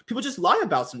life. People just lie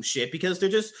about some shit because they're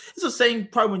just. It's the same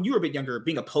probably when you were a bit younger,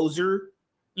 being a poser.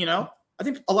 You know, I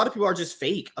think a lot of people are just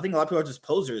fake. I think a lot of people are just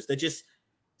posers that just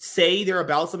say they're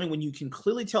about something when you can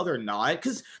clearly tell they're not.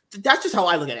 Because that's just how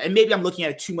I look at it. And maybe I'm looking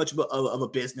at it too much of a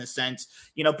business sense,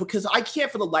 because I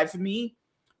can't for the life of me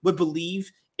would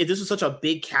believe if this was such a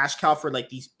big cash cow for like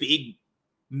these big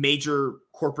major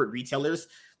corporate retailers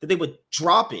that they would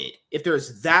drop it if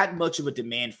there's that much of a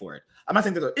demand for it. I'm not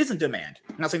saying that there isn't demand.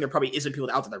 I'm not saying there probably isn't people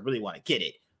out there that really want to get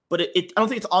it. But I don't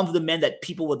think it's on the demand that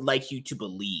people would like you to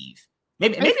believe.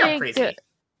 Maybe I'm crazy.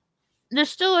 There's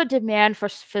still a demand for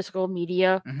physical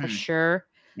media for sure.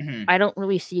 I don't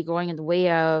really see going in the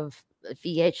way of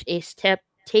VHS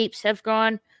tapes have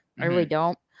gone. I really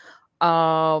don't.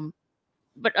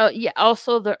 But yeah,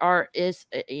 also there is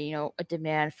a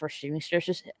demand for streaming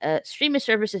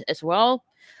services as well.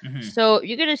 So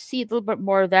you're gonna see a little bit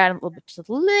more of that, just a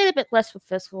little bit less with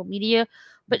physical media,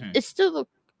 but it's still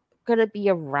gonna be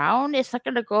around. It's not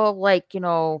gonna go like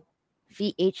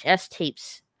VHS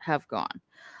tapes have gone.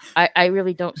 I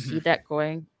really don't see that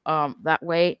going that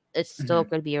way. It's still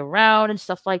gonna be around and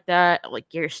stuff like that. Like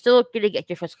you're still gonna get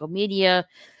your physical media.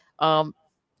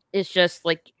 It's just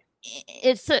like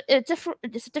it's a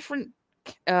different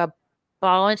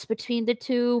balance between the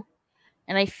two,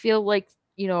 and I feel like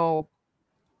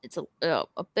it's a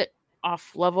bit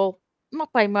off level,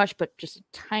 not by much, but just a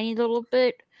tiny little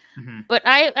bit. But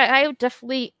I would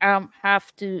definitely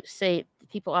have to say to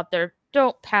people out there,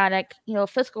 don't panic.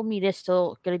 Physical media is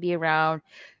still going to be around.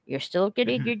 You're still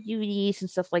getting your DVDs and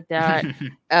stuff like that.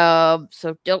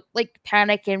 So don't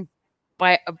panic and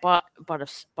buy a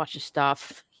bunch of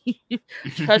stuff.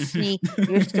 Trust me,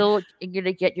 you're still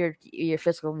gonna get your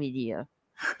physical media.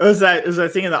 It was that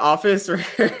thing in the office where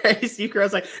Secret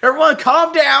was like, everyone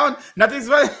calm down. Nothing's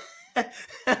but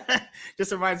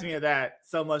just reminds me of that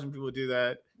so much when people do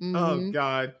that. Oh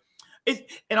God.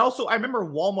 And also I remember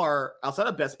Walmart outside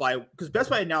of Best Buy, because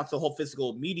Best Buy announced the whole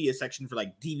physical media section for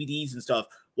like DVDs and stuff.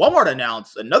 Walmart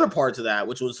announced another part to that,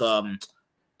 which was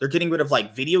they're getting rid of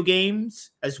like video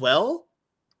games as well.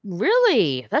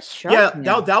 Really? That's shocking.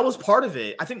 Yeah, that was part of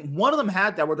it. I think one of them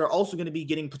had that where they're also going to be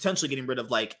potentially getting rid of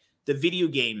like the video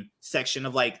game section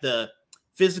of like the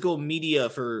physical media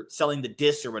for selling the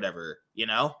discs or whatever,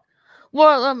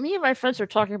 Well, me and my friends were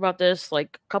talking about this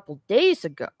like a couple days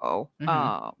ago.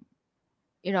 Look,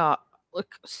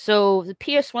 so the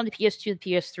PS1, the PS2,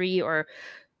 the PS3 are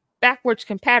backwards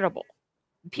compatible.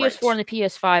 The PS4 and the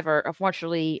PS5 are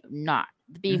unfortunately not.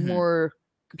 They're being more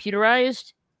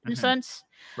computerized in a sense.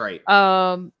 Right.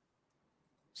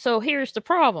 So here's the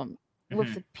problem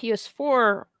with the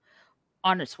PS4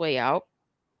 on its way out.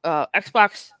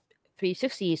 Xbox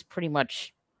 360 is pretty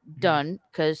much done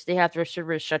because they have their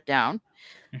servers shut down.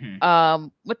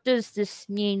 What does this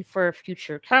mean for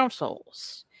future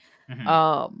consoles?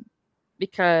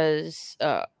 Because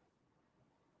for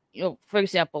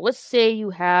example, let's say you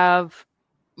have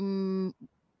Batman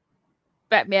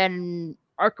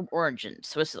Arkham Origins,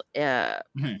 so it's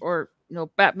or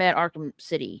Batman Arkham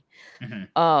City,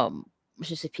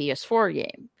 which is a PS4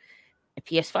 game. And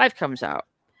PS5 comes out.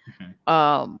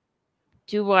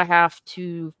 Do I have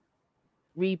to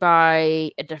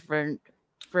rebuy a different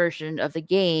version of the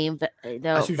game that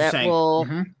will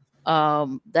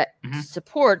that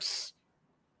supports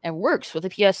and works with the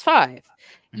PS5?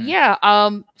 Yeah,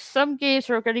 some games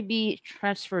are going to be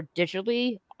transferred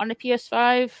digitally on the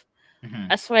PS5.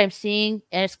 That's what I'm seeing,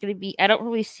 and it's going to be. I don't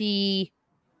really see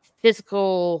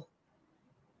physical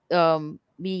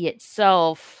media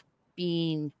itself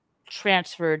being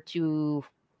transferred to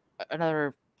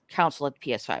another console like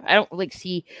PS5. I don't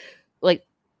see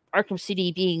Arkham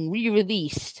City being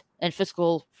re-released in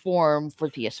physical form for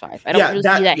the PS5. I don't really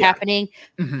see that happening.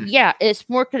 Mm-hmm. Yeah, it's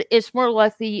more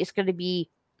likely it's going to be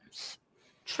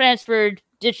transferred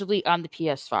digitally on the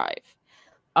PS5.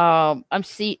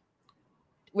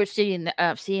 We're seeing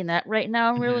that right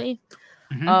now, really.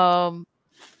 Mm-hmm.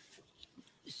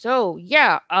 So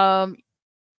yeah,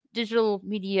 digital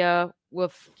media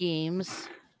with games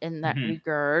in that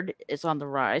regard is on the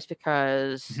rise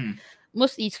because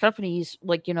most of these companies,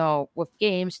 like, with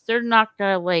games, they're not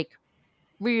gonna like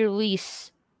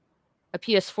re-release a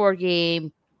PS4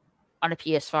 game on a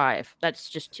PS5. That's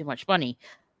just too much money.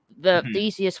 The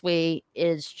easiest way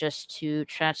is just to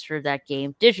transfer that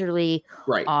game digitally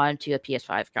onto a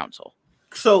PS5 console.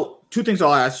 So 2 things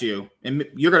I'll ask you, and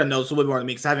you're gonna know so way more than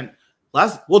me because I haven't.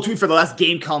 To be fair, the last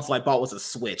game console I bought was a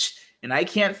Switch, and I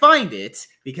can't find it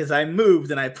because I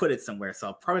moved and I put it somewhere. So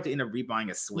I'll probably have to end up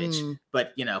rebuying a Switch.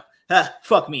 But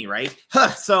fuck me, right?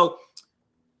 So,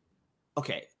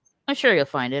 okay. I'm sure you'll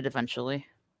find it eventually.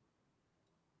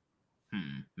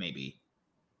 Maybe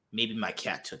my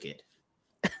cat took it.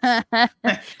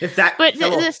 If that, but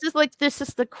this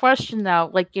is the question now.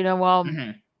 Like,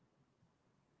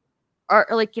 are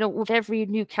with every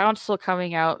new console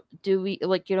coming out, do we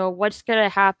what's gonna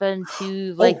happen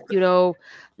to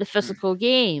the physical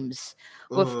games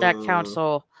with that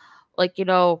console?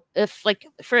 If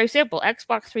for example,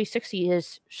 Xbox 360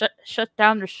 has shut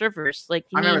down their servers. I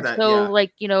remember that.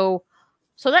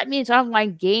 So that means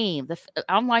online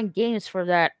games for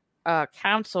that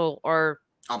console are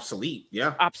obsolete.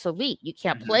 Yeah, obsolete. You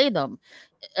can't play them,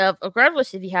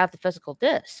 regardless if you have the physical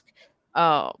disc.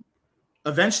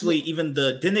 Eventually, even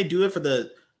didn't they do it for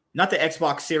not the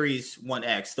Xbox Series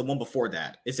 1X, the one before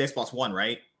that? It's Xbox One,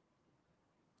 right?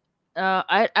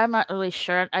 I'm not really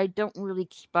sure. I don't really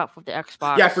keep up with the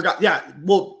Xbox. Yeah, I forgot. Yeah,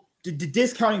 well,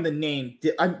 discounting the name,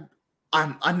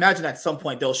 I imagine at some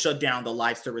point they'll shut down the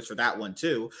live service for that one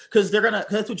too, because that's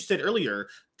what you said earlier.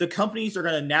 The companies are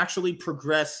gonna naturally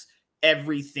progress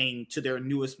everything to their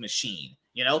newest machine.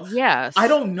 Yes. I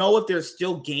don't know if there's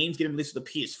still games getting released for the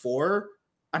PS4.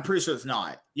 I'm pretty sure it's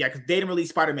not. Yeah, because they didn't release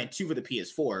Spider-Man 2 for the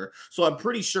PS4. So I'm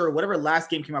pretty sure whatever last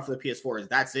game came out for the PS4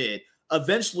 that's it.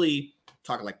 Eventually,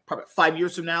 talking like probably 5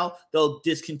 years from now, they'll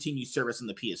discontinue service on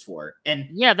the PS4. And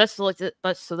yeah, that's so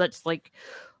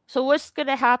what's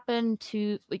gonna happen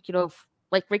to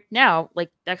right now,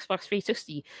 like the Xbox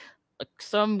 360? Like,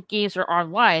 some games are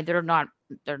online. They're not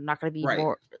going to be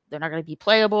they're not going to be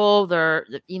playable.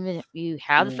 Even if you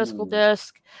have the physical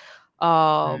disc.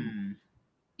 I'm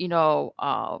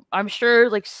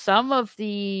sure some of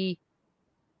the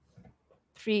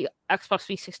Xbox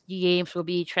 360 games will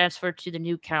be transferred to the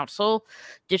new console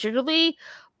digitally,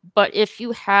 but if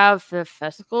you have the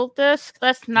physical disc,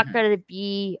 that's not going to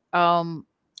be an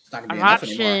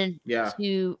option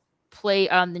to play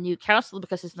on the new console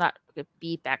because it's not going to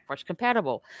be backwards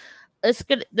compatible. This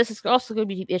is also going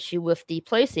to be the issue with the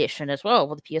PlayStation as well,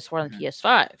 with the PS4 and the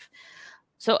PS5.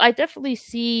 So I definitely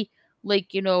see,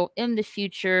 in the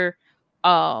future,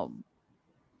 when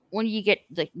you get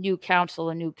the new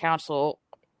console,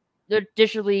 they're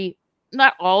digitally,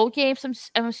 not all games.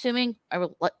 I'm assuming.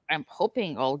 I'm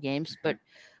hoping all games, but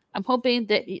I'm hoping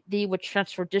that they would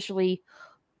transfer digitally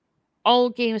all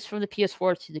games from the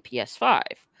PS4 to the PS5.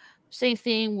 Same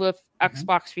thing with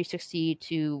Xbox 360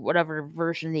 to whatever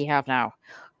version they have now.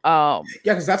 Yeah,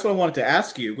 because that's what I wanted to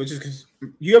ask you, which is because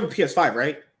you have a PS5,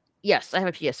 right? Yes, I have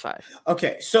a PS5.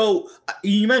 Okay, so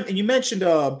you mentioned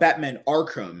Batman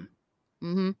Arkham.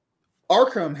 Mm-hmm.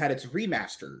 Arkham had its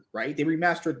remaster, right? They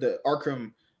remastered the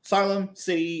Arkham Asylum,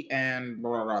 City, and the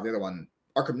other one,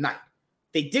 Arkham Knight.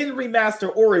 They didn't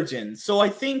remaster Origins, so I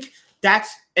think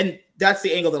that's the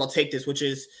angle that I'll take this, which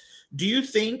is, do you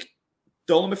think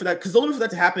the limit for that, because the limit for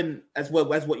that to happen, as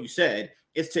what you said,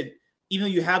 is to, even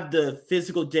though you have the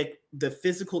physical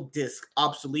disc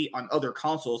obsolete on other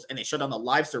consoles and they shut down the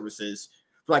live services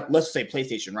for, let's say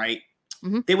PlayStation, right?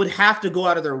 They would have to go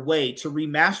out of their way to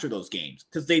remaster those games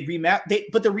because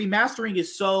but the remastering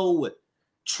is so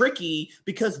tricky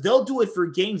because they'll do it for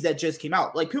games that just came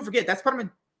out. Like, people forget that's part of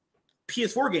a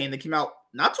PS4 game that came out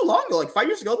not too long ago, like 5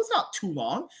 years ago. That's not too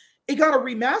long. It got a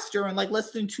remaster in less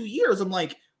than 2 years. I'm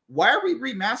like, why are we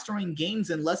remastering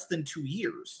games in less than 2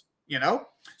 years?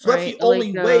 So that's the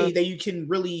only way that you can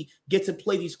really get to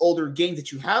play these older games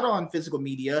that you had on physical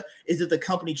media, is that the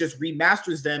company just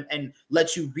remasters them and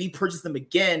lets you repurchase them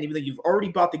again, even though you've already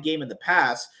bought the game in the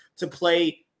past, to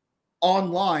play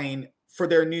online for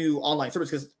their new online service.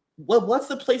 Because what's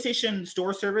the PlayStation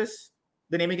Store service?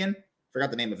 The name again?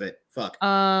 Forgot the name of it. Fuck.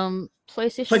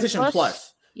 PlayStation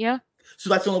Plus. Yeah. So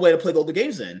that's the only way to play the older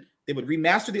games in. They would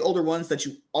remaster the older ones that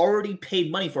you already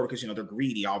paid money for because they're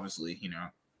greedy, obviously.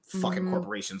 Fucking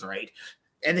corporations, right?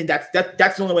 And then that's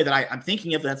the only way that I'm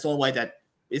thinking of. That's the only way that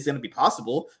is going to be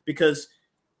possible because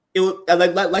it would,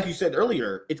 like you said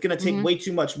earlier, it's going to take way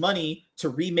too much money to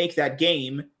remake that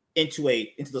game into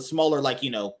the smaller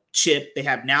chip they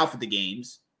have now for the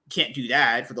games. Can't do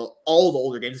that for all the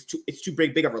older games. It's too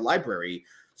big of a library,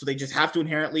 so they just have to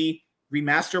inherently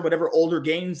remaster whatever older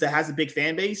games that has a big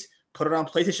fan base, put it on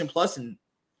PlayStation Plus, and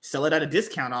sell it at a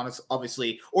discount on us,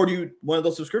 obviously, or do one of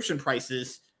those subscription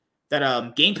prices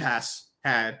that Game Pass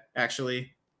had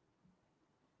actually.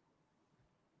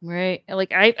 Right,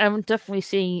 like I'm definitely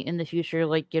seeing in the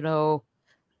future, I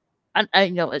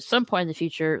know at some point in the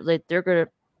future, like they're gonna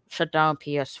shut down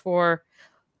PS4.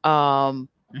 I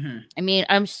mean,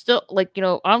 I'm still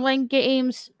online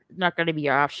games not going to be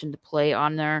your option to play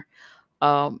on there.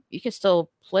 You can still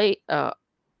play. I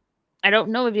don't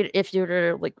know if you're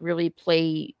to really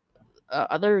play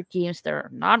other games that are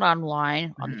not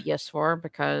online on the PS4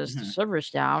 because the server's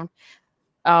down.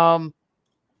 Yeah,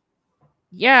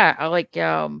 I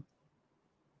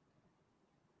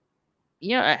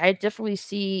definitely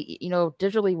see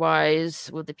digitally wise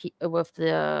with the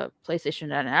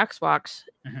PlayStation and Xbox.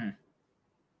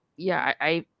 Yeah,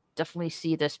 I definitely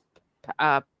see this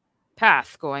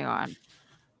path going on.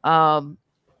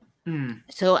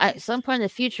 So at some point in the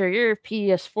future, your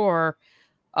PS4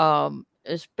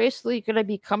 is basically going to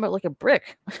become like a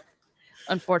brick,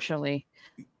 unfortunately.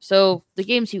 So the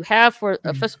games you have for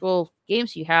physical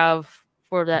games you have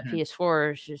for that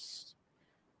PS4 is just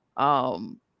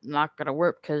not going to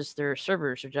work because their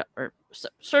servers are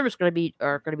going to be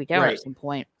down at some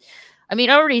point. I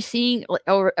mean, already seeing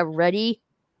already.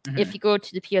 If you go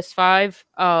to the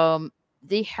PS5,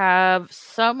 they have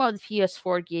some of the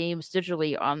PS4 games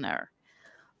digitally on there.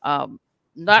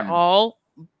 Not all,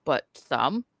 but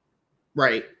some.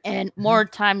 Right. And more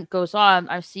time goes on,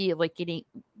 I see getting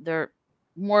there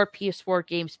more PS4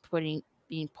 games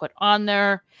being put on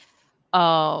there,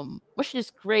 which is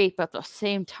great. But at the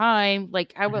same time,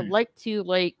 I would like to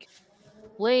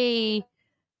play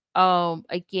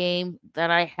a game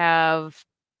that I have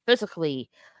physically.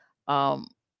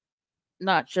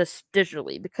 Not just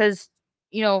digitally, because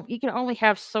you can only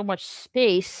have so much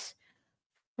space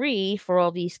free for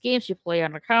all these games you play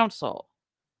on a console.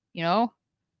 Yeah,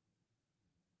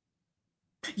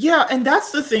 and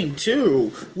that's the thing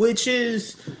too, which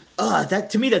is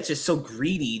that to me that's just so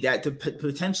greedy that to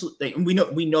potentially we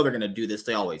know they're gonna do this.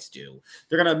 They always do.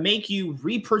 They're gonna make you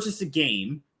repurchase a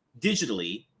game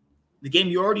digitally, the game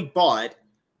you already bought.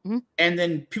 And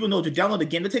then people know to download a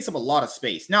game that takes up a lot of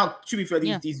space. Now, to be fair,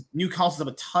 these new consoles have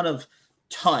a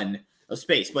ton of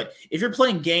space. But if you're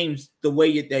playing games the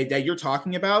way that you're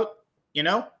talking about,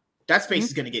 that space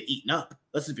is going to get eaten up.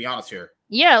 Let's just be honest here.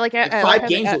 Yeah, five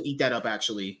games will eat that up.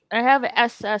 Actually, I have an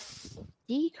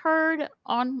SSD card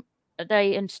that I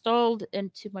installed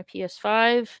into my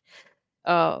PS5.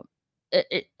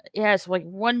 It has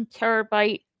 1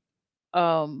 terabyte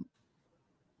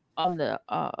on the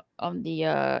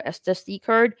SSD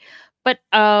card, but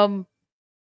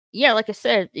yeah, like I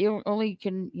said, you only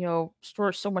can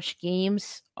store so much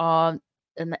games in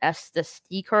the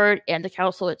SSD card and the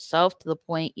console itself to the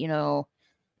point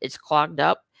it's clogged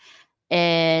up,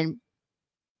 and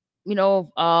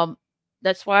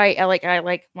that's why I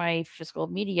like my physical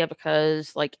media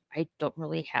because I don't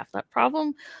really have that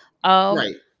problem,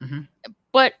 right?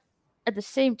 But at the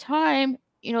same time,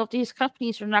 these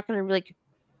companies are not going to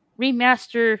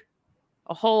remaster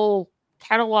a whole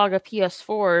catalog of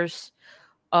PS4s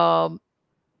and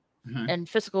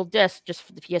physical discs just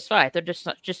for the PS5. They're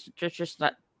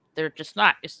just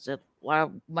not. It's a lot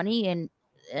of money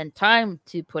and time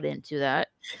to put into that.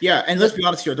 Yeah, and let's be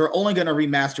honest here. They're only going to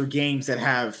remaster games that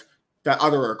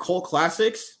either are cult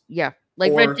classics. Yeah,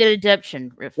 like Red Dead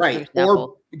Redemption, right?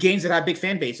 Or games that have big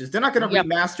fan bases. They're not going to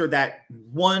remaster that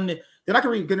one. They're not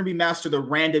going to remaster the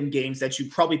random games that you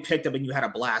probably picked up and you had a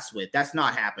blast with. That's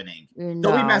not happening. No.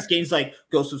 They'll remaster games like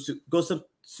Ghost of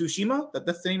Tsushima.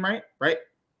 That's the name, right? Right?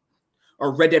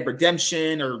 Or Red Dead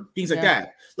Redemption or things like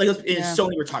that. It's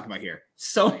Sony we're talking about here.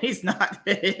 Sony's not.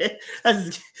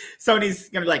 Sony's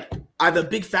going to be either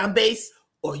big fan base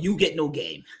or you get no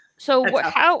game. So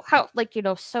how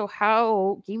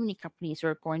gaming companies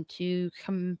are going to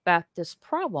combat this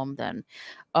problem then?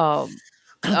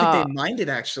 I don't think they mind it,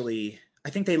 actually.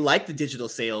 I think they like the digital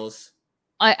sales.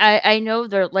 I know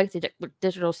they're like the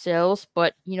digital sales,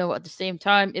 but at the same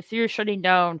time, if you're shutting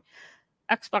down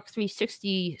Xbox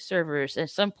 360 servers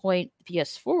at some point,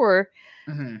 PS4,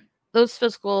 those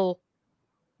physical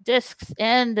discs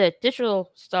and the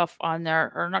digital stuff on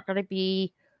there are not going to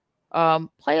be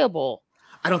playable.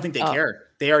 I don't think they care.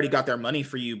 They already got their money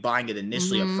for you buying it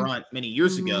initially up front many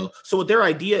years ago. So what their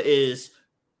idea is,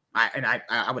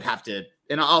 I would have to,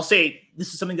 and I'll say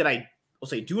this is something that I will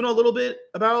say do know a little bit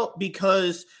about,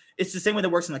 because it's the same way that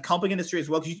works in the comic book industry as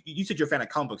well. You said you're a fan of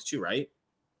comic books too, right?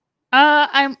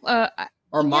 I'm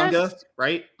or manga, yes,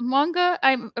 right? Manga.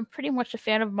 I'm pretty much a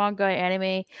fan of manga and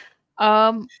anime.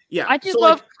 Yeah, I do so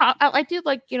love. I do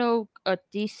like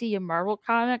DC and Marvel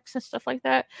comics and stuff like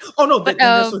that. Oh no, but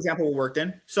then this example will work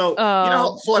then. So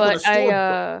so like when a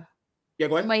store, yeah,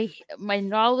 go ahead. My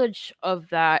knowledge of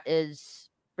that is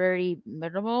very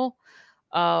minimal,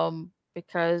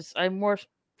 because I'm more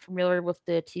familiar with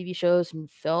the TV shows and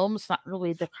films, not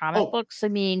really the comic books. I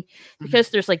mean,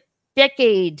 because there's like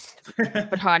decades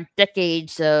upon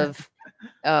decades of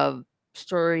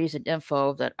stories and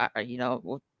info that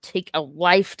will take a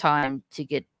lifetime to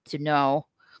get to know.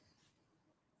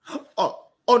 Oh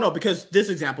no, because this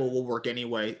example will work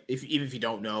anyway, even if you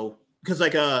don't know. Because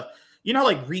like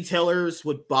like retailers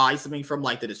would buy something from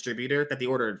like the distributor that they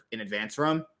ordered in advance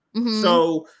from.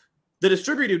 So the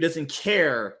distributor doesn't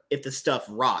care if the stuff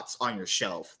rots on your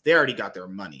shelf. They already got their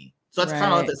money. So that's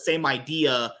kind of like the same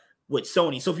idea with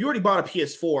Sony. So if you already bought a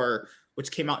PS4,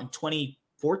 which came out in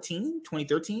 2014,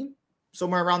 2013,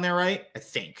 somewhere around there, right? I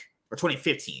think, or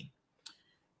 2015.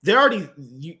 They're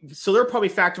probably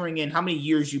factoring in how many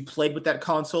years you played with that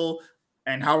console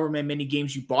and however many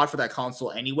games you bought for that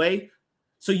console anyway.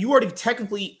 So you already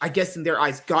technically, I guess in their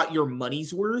eyes, got your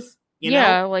money's worth. You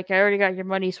know? Like I already got your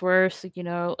money's worth. They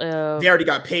already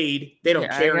got paid. They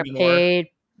don't care anymore. Paid.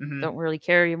 Don't really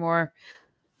care anymore.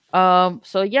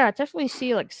 So yeah, I definitely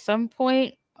see like some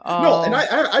point. No, and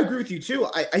I agree with you too.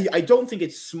 I don't think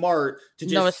it's smart to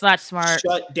just it's not smart.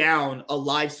 Shut down a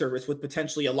live service with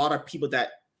potentially a lot of people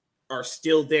that are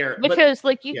still there, because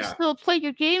you can still play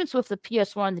your games with the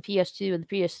PS1, the PS2, and the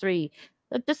PS3.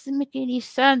 That doesn't make any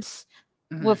sense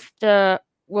with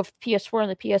PS4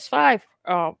 and the PS5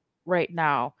 right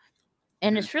now,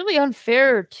 and it's really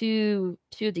unfair to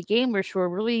the gamers who are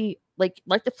really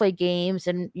like to play games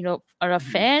and are a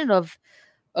fan of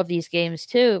these games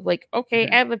too. Like, okay,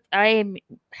 I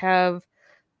have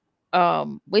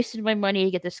wasted my money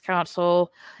to get this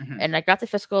console, and I got the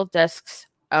physical discs.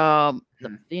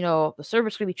 The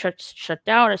server's gonna be shut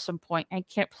down at some point. I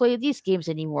can't play these games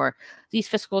anymore. These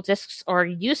physical discs are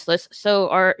useless.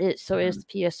 So is the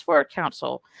PS4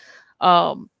 console.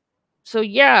 So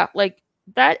yeah, like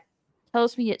that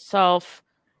tells me itself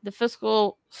the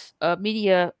physical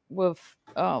media with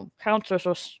consoles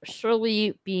are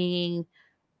surely being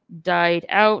died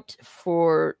out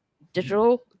for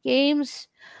digital games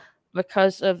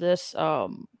because of this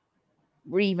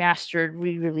remastered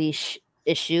re-release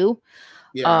issue.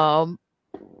 That's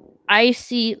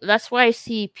why I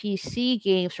see PC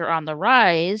games are on the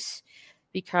rise,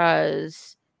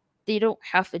 because they don't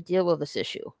have to deal with this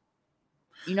issue.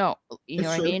 You know what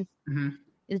I mean?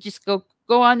 Just go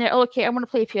on there. Okay, I want to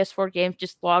play a PS4 game.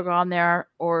 Just log on there,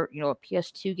 or a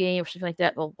PS2 game or something like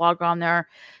that. They'll log on there.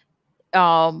 They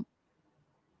don't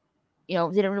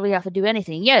really have to do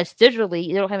anything. Yes, digitally,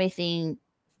 they don't have anything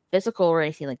physical or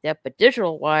anything like that, but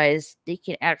digital wise, they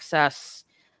can access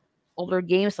older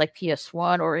games like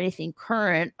PS1 or anything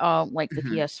current, like the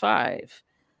PS5.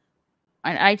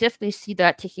 And I definitely see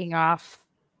that taking off.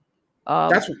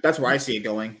 That's where I see it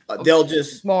going. They'll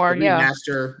just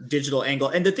remaster digital angle.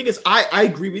 And the thing is, I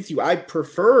agree with you. I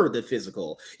prefer the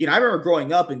physical. I remember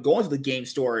growing up and going to the game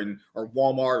store or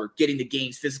Walmart or getting the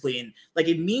games physically, and like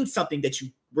it means something that you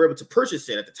were able to purchase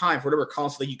it at the time for whatever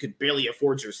console that you could barely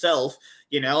afford yourself.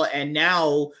 And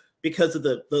now because of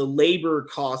the labor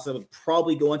costs that would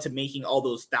probably go into making all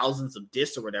those thousands of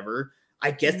discs or whatever,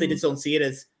 I guess they just don't see it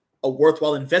as a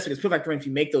worthwhile investment. Because people if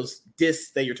you make those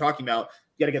discs that you're talking about,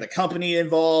 you got to get the company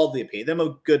involved. They pay them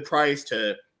a good price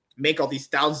to make all these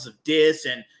thousands of discs.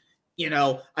 And,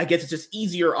 I guess it's just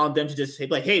easier on them to just say,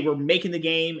 like, hey, we're making the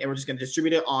game and we're just going to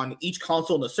distribute it on each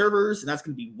console and the servers. And that's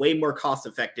going to be way more cost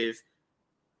effective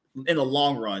in the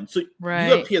long run. So you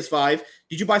have PS5.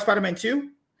 Did you buy Spider-Man 2?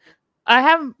 I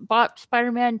haven't bought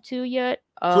Spider-Man 2 yet.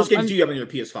 So which games do you have on your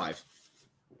PS5?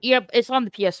 Yep, it's on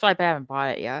the PS5. I haven't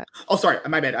bought it yet. Oh, sorry.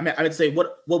 My bad. I meant to say,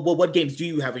 what games do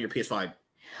you have on your PS5?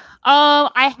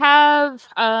 I have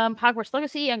Hogwarts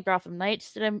Legacy and Gotham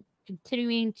Knights that I'm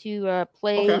continuing to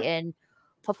play and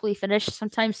hopefully finish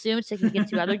sometime soon, so I can get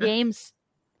to other games.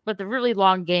 But they're really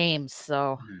long games,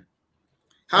 so.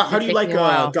 How do you like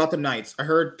Gotham Knights? I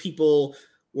heard people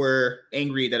were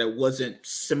angry that it wasn't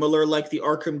similar like the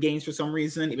Arkham games for some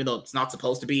reason, even though it's not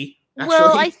supposed to be. Actually.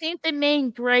 Well, I think the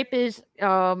main gripe is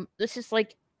this is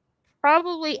like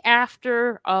probably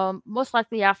after, most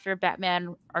likely after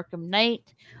Batman Arkham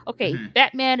Knight. Okay, Mm-hmm.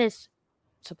 Batman is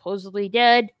supposedly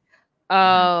dead.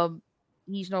 Mm-hmm.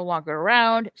 He's no longer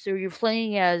around, so you're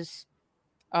playing as,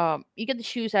 you get to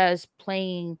choose as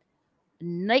playing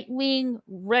Nightwing,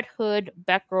 Red Hood,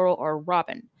 Batgirl, or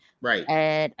Robin. Right.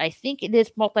 And I think it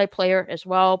is multiplayer as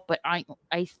well, but I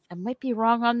might be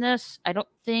wrong on this. I don't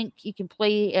think you can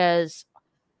play as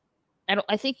I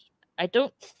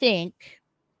don't think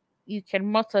you can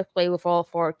multiplayer with all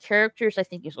four characters. I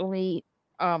think it's only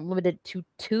limited to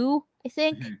two, I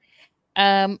think.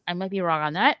 Mm-hmm. I might be wrong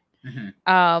on that.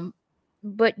 Mm-hmm. Um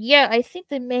but yeah, I think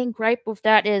the main gripe with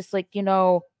that is like,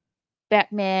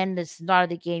 Batman is not in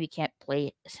the game. You can't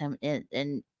play as him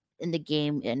in the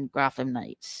game in Gotham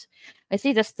Knights. I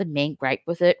think that's the main gripe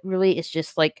with it. Really, it's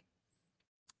just like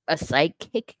a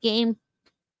sidekick game.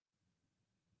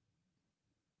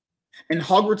 And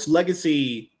Hogwarts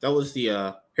Legacy, that was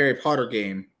the Harry Potter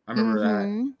game. I remember that.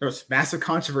 Mm-hmm. There was massive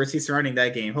controversy surrounding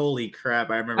that game. Holy crap,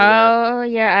 I remember that. Oh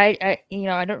yeah,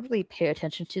 I don't really pay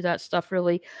attention to that stuff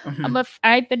really. Mm-hmm.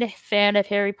 I've been a fan of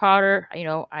Harry Potter.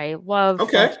 I love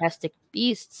Okay. Fantastic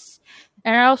Beasts,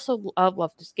 and I also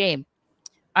love this game.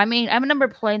 I mean, I remember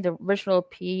playing the original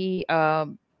PlayStation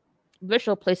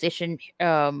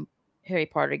Harry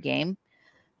Potter game.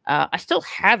 I still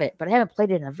have it, but I haven't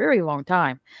played it in a very long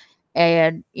time.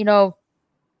 And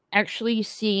actually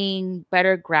seeing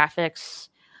better graphics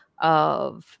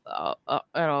of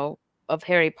of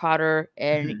Harry Potter,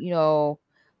 and Mm-hmm.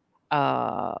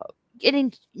 uh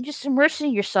getting just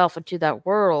immersing yourself into that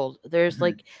world. There's Mm-hmm.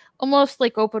 like almost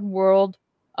like open world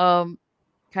kind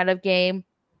of game.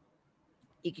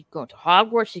 You can go to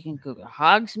Hogwarts, you can go to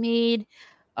Hogsmeade.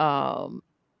 Um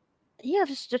yeah,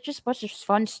 just a bunch of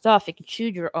fun stuff. You can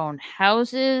choose your own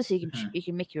houses. Mm-hmm. You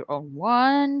can make your own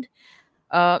wand.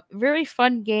 Very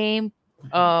fun game.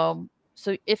 Mm-hmm.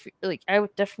 So if like, I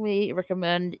would definitely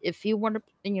recommend if you want to,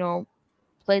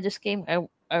 play this game.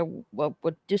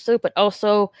 Would do so, but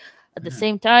also at the Mm-hmm.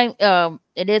 same time,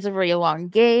 it is a very long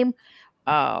game.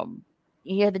 Um,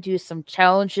 you have to do some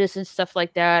challenges and stuff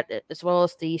like that, as well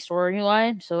as the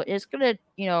storyline. So it's gonna,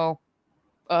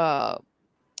 uh,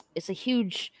 it's a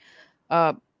huge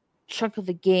uh chunk of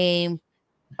the game.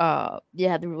 You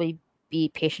have to really be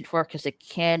patient for, because it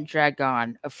can drag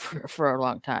on for a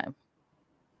long time.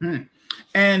 Hmm.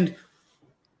 And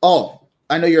oh,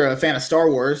 I know you're a fan of Star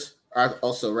Wars,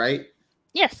 also, right?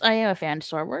 Yes, I am a fan of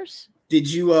Star Wars. Did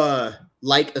you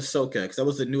like Ahsoka? Because that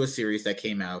was the newest series that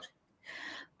came out.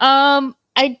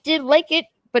 I did like it,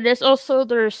 but there's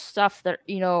stuff that,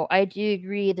 I do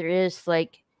agree there is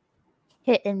like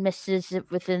hit and misses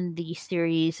within the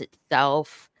series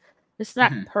itself. It's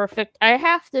not Mm-hmm. perfect. I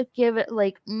have to give it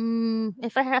like,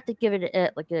 if I have to give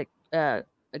it like a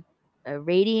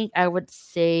rating, I would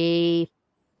say,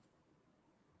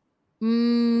 I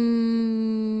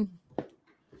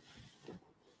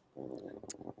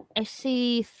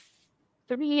see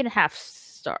 3.5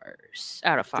 stars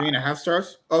out of Three and a 5. half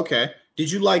stars. Okay.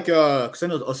 Did you like? Because I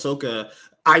know Ahsoka.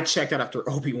 I checked out after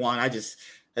Obi-Wan. I just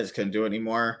couldn't do it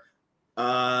anymore.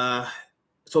 Uh,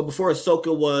 so before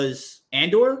Ahsoka was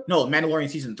Andor. No, Mandalorian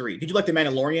season 3. Did you like the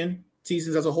Mandalorian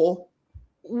seasons as a whole?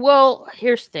 Well,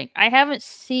 here's the thing. I haven't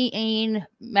seen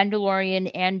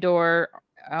Mandalorian, Andor,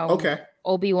 Okay.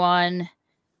 Obi-Wan.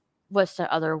 What's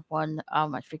the other one?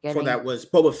 I'm Before forgetting. that was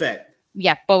Boba Fett.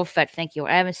 Yeah, Boba Fett. Thank you.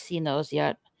 I haven't seen those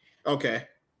yet. Okay.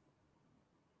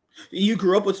 You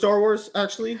grew up with Star Wars,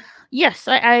 actually. Yes,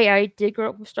 I did grow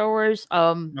up with Star Wars.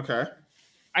 Okay.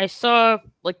 I saw,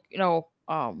 like,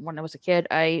 when I was a kid,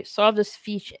 I saw this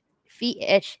feature.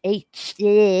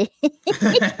 VHH.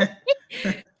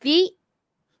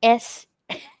 VS.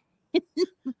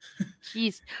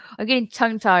 Jeez, I'm getting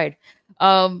tongue tied.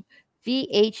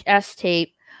 VHS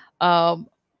tape.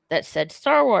 That said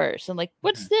Star Wars. I'm like,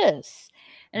 what's this?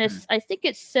 And I think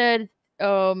it said,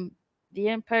 The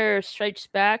Empire Strikes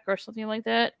Back or something like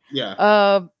that. Yeah.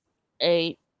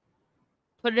 I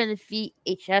put it in the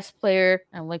VHS player.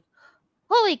 I'm like,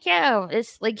 holy cow!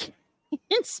 It's like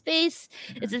in space.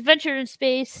 It's adventure in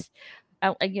space.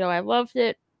 I loved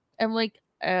it. I'm like,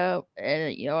 and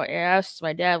I asked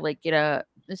my dad, like,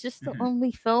 is this the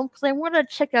only film? Because I want to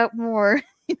check out more.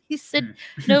 He said,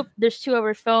 nope. There's 2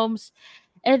 other films.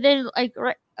 And then, like,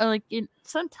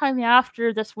 sometime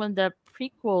after, that's when the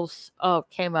prequels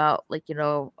came out. Like,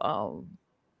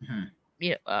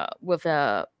 with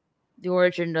the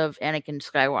origin of Anakin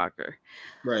Skywalker.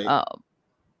 Right.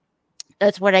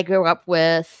 That's what I grew up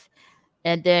with.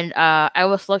 And then I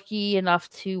was lucky enough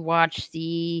to watch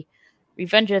the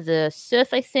Revenge of the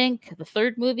Sith, I think, the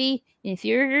 3rd movie in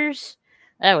theaters.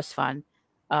 That was fun.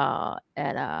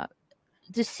 And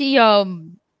to see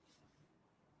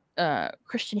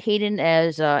Christian Hayden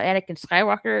as Anakin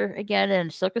Skywalker again in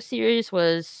Ahsoka series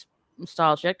was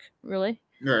nostalgic, really.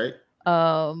 Right.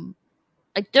 I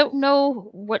don't know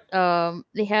what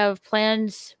they have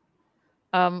plans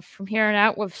from here on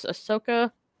out with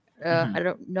Ahsoka. I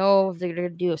don't know if they're gonna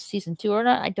do a season 2 or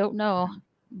not. I don't know,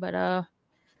 but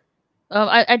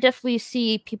I definitely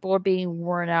see people are being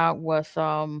worn out with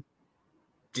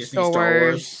Disney Star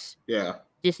Wars. Yeah.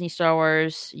 Disney Star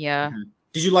Wars. Yeah.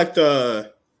 Did you like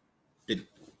the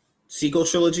sequel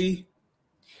trilogy?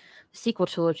 Sequel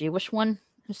trilogy. Which one?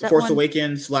 Force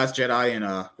Awakens, Last Jedi, and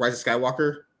Rise of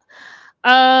Skywalker.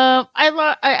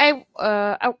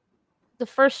 The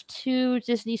first 2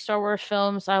 Disney Star Wars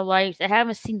films I liked. I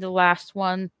haven't seen the last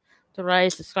one, The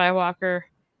Rise of Skywalker.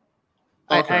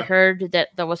 Okay. I heard that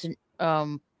wasn't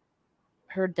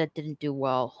heard that didn't do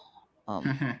well.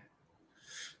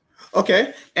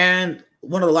 Okay, and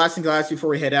one of the last things I'll ask you before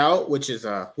we head out, which is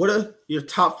what are your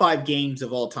top 5 games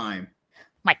of all time?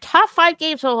 My top 5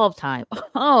 games of all time.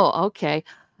 Oh, okay.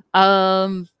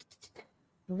 Well,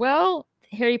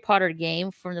 Harry Potter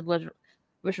game from the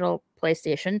original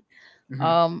PlayStation.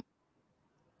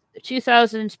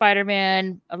 2000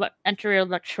 Spider-Man, Enter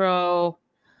Electro.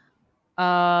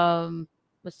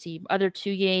 Let's see, other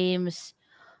 2 games.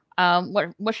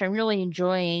 Which I'm really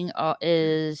enjoying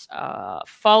is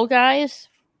Fall Guys.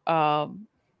 And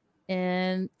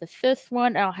the 5th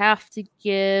one I'll have to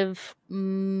give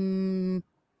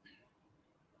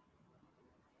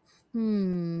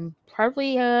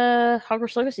probably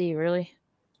Hogwarts Legacy, really.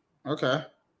 Okay.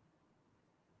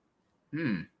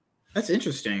 That's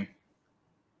interesting.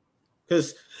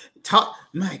 Because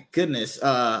my goodness.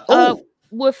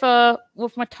 With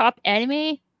my top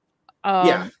anime,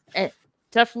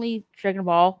 definitely Dragon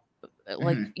Ball,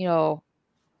 like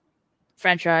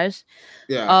franchise.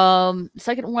 Yeah.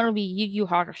 Second one will be Yu Yu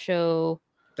Hakusho.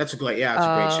 That's a great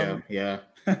show. Yeah.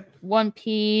 One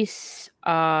Piece.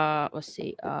 Let's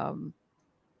see.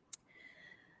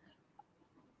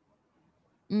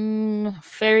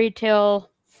 Fairy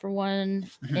Tail for one,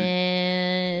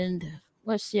 and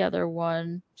what's the other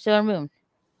one? Sailor Moon.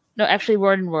 No, actually,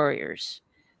 Ronin Warriors.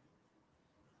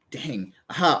 Dang.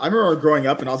 I remember growing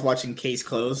up and I was watching Case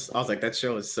Close. I was like, that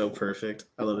show is so perfect.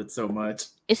 I love it so much.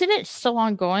 Isn't it still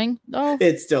ongoing, though?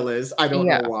 It still is. I don't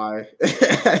know why.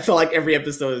 I feel like every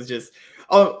episode is just...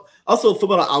 Oh, also,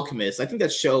 Fullmetal Alchemist. I think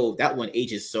that one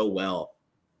ages so well.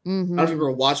 I don't know if you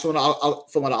ever watched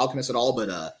Fullmetal Alchemist at all, but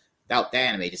that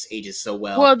anime just ages so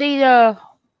well. Well,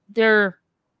 they're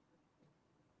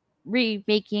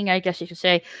remaking, I guess you could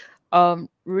say,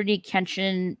 Rurouni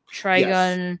Kenshin,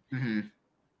 Trigun. Yes.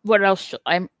 What else?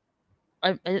 I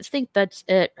think that's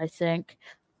it. I think.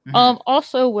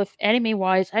 Also, with anime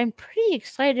wise, I'm pretty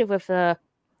excited with a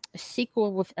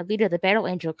sequel with Alita the Battle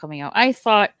Angel coming out. I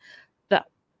thought that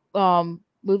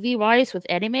movie wise with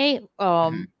anime,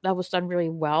 that was done really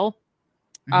well.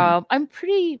 I'm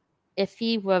pretty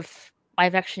iffy with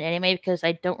live action anime because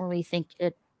I don't really think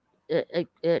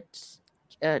it's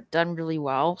done really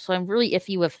well. So I'm really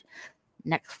iffy with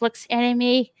Netflix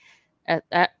anime at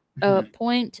that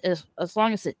point, as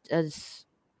long as it is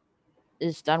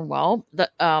done well.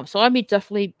 So I'll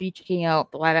definitely be checking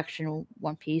out the live action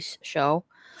One Piece show,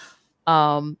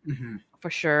 for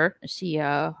sure. See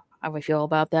how I feel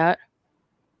about that.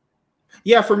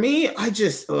 Yeah, for me, I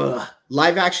just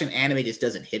live action anime just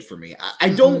doesn't hit for me. I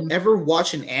don't ever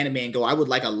watch an anime and go, I would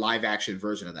like a live action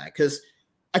version of that, because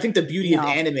I think the beauty of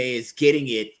anime is getting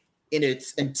it in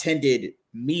its intended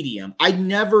medium. I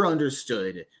never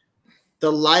understood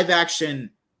the live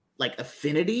action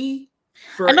affinity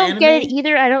for I don't anime. get it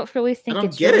either. I don't really think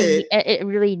it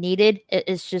really needed.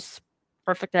 It's just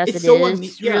perfect as it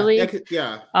is. Really,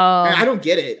 yeah. And I don't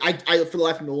get it. I for the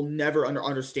life of me will never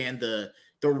understand the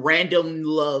random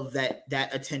love that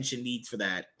attention needs for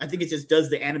that. I think it just does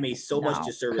the anime so much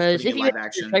disservice. Because if you live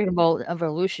action Dragon Ball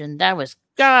Evolution, that was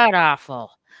god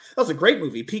awful. That was a great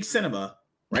movie, peak cinema,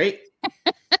 right?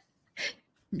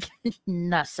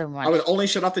 Not so much. I would only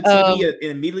shut off the TV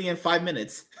immediately in 5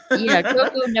 minutes.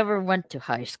 Goku never went to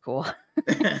high school.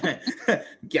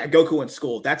 Yeah, Goku in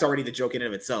school. That's already the joke in and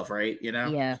of itself, right?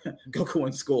 Yeah. Goku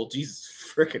in school.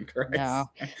 Jesus freaking Christ.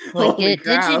 No.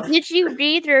 Did you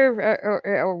read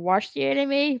or watch the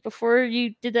anime before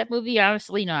you did that movie?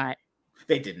 Obviously not.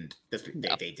 They didn't.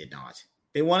 They did not.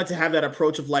 They wanted to have that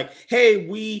approach of hey,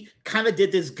 we kind of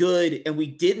did this good and we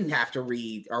didn't have to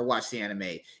read or watch the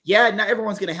anime. Yeah, not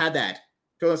everyone's going to have that.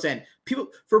 You know what I'm saying?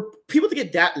 For people to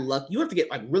get that lucky, you have to get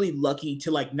really lucky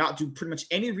to not do pretty much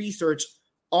any research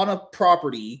on a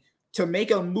property to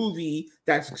make a movie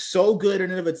that's so good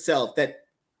in and of itself that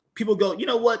people go, you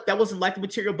know what, that wasn't like the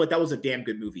material, but that was a damn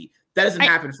good movie. That doesn't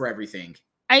happen for everything.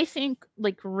 I think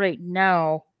like right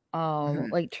now,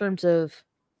 like terms of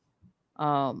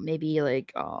maybe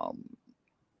like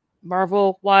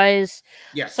Marvel wise,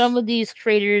 yes, some of these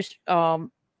creators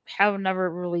have never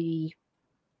really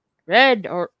read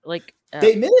or like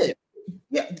they admit it.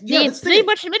 Yeah, they that's the pretty thing.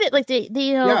 much admit it. Like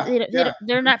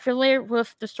they're not familiar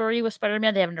with the story with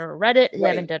Spider-Man. They haven't never read it. They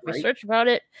haven't done research about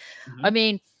it. I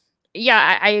mean,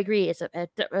 yeah, I agree. It's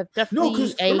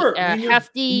definitely a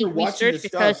hefty research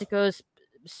because it goes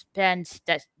spans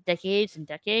decades and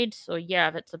decades. So yeah,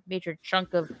 that's a major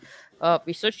chunk of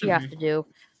research you have to do.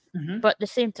 But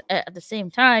at the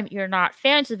same time, you're not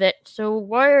fans of it. So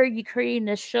why are you creating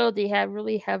this show that you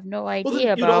really have no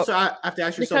idea about? You'd also have to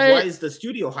ask yourself, why is the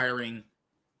studio hiring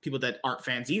people that aren't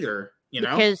fans either? You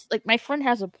know, because like my friend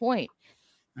has a point.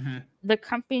 The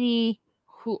company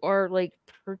who are like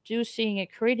producing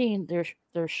and creating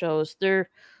their shows, they're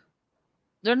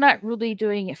not really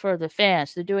doing it for the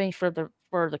fans. They're doing it for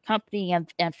the company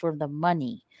and for the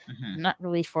money, not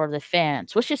really for the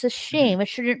fans, which is a shame. It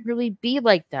shouldn't really be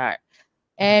like that.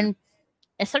 And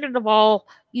second of all,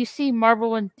 you see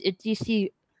Marvel and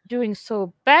DC doing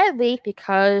so badly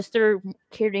because they're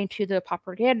catering to the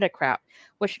propaganda crap,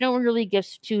 which no one really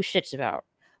gives two shits about.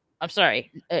 I'm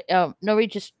sorry, nobody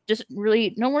just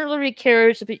really, no one really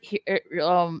cares about,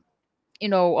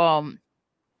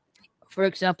 for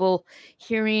example,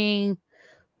 hearing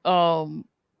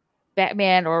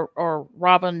Batman or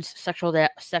Robin's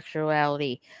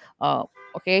sexuality.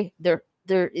 Okay,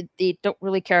 they don't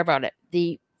really care about it.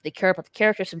 They care about the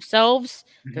characters themselves,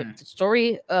 the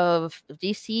story of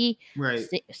DC. Right.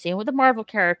 Same with the Marvel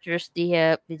characters.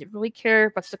 They didn't really care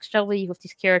about sexuality with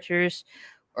these characters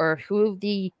or who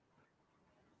they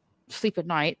sleep at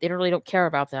night. They really don't care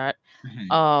about that.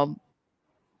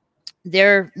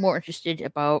 They're more interested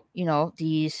about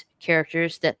these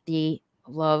characters that they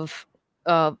love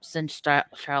since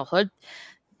childhood.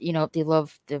 They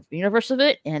love the universe of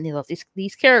it, and they love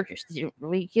these characters. They don't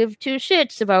really give two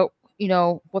shits about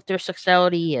what their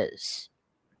sexuality is.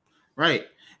 Right.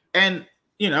 And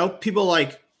people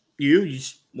like you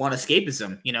just want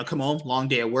escapism. Come home, long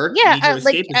day at work. Yeah, need your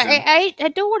like escapism. I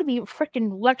don't want to be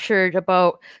freaking lectured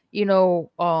about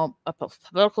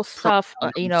political stuff.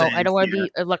 I don't want to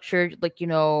be lectured like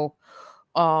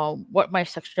what my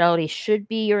sexuality should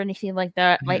be or anything like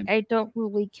that. Like I don't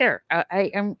really care.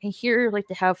 I am here like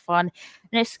to have fun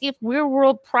and escape real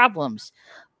world problems.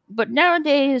 But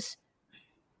nowadays,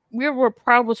 real world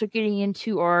problems are getting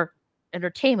into our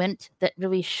entertainment that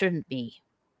really shouldn't be.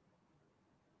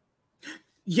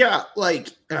 Yeah, like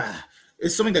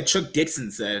it's something that Chuck Dixon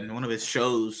said in one of his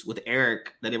shows with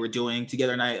Eric that they were doing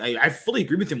together, and I fully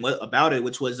agree with him about it,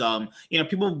 which was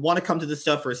people want to come to this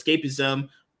stuff for escapism.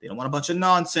 They don't want a bunch of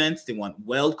nonsense. They want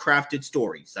well-crafted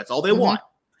stories. That's all they want.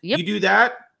 Yep. You do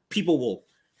that, people will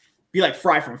be like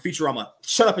Fry from Futurama.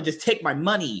 Shut up and just take my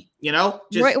money.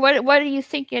 Right. Why do you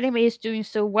think anime is doing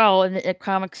so well in the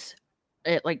comics,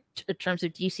 like in terms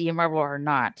of DC and Marvel, are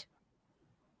not?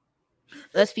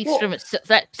 That speaks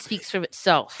from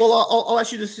itself. Well, I'll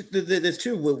ask you this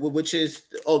too, which is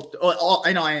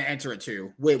I know I answer it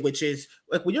too, which is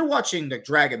like when you're watching the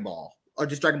Dragon Ball or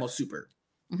just Dragon Ball Super,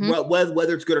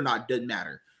 whether it's good or not doesn't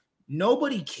matter.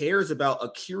 Nobody cares about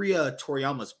Akira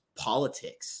Toriyama's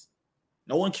politics.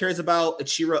 No one cares about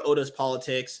Ichiro Oda's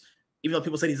politics, even though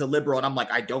people say he's a liberal, and I'm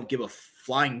like, I don't give a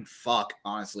flying fuck,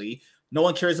 honestly. No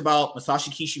one cares about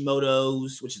Masashi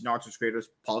Kishimoto's, which is Naruto's creator's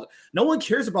politics. No one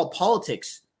cares about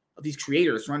politics of these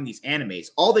creators running these animes.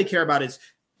 All they care about is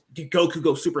did Goku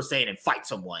go Super Saiyan and fight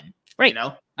someone? Right.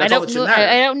 That's all that should matter.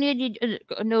 I don't need you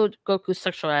to know Goku's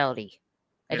sexuality.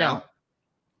 I don't.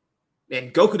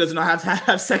 And Goku does not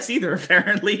have sex either,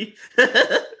 apparently.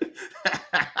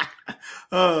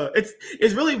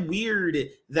 It's really weird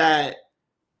that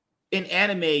in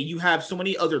anime you have so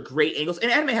many other great angles,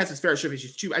 and anime has its fair share of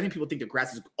issues too. I think people think the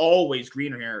grass is always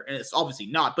greener here, and it's obviously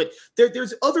not. But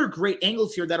there's other great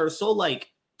angles here that are so like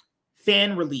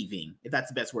fan relieving, if that's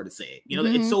the best word to say it.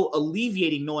 It's so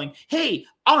alleviating knowing, hey,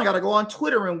 I don't gotta go on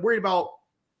Twitter and worry about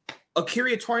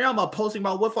Akira Toriyama posting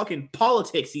about what fucking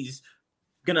politics he's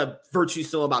gonna virtue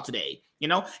still about today.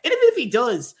 And even if he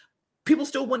does, people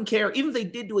still wouldn't care. Even if they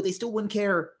did do it, they still wouldn't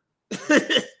care.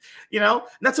 And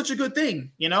that's such a good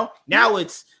thing. Now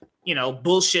it's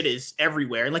bullshit is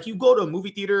everywhere, and like you go to a movie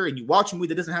theater and you watch a movie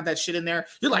that doesn't have that shit in there,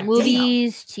 you're like,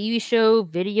 movies, TV show,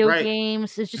 video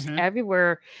games, it's just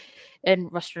everywhere in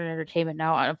Western entertainment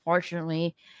now,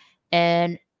 unfortunately.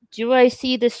 And do I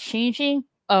see this changing?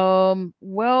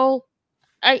 Well,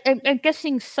 I'm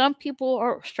guessing some people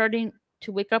are starting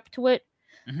to wake up to it.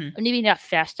 Maybe not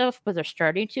fast enough, but they're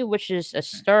starting to, which is a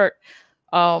start.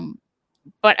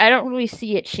 But I don't really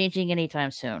see it changing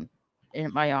anytime soon,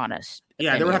 in my honest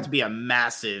Yeah, there would have opinion. to be a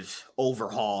massive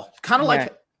overhaul. Kind of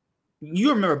like, you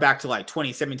remember back to like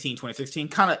 2017, 2016,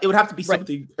 kind of, it would have to be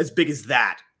something as big as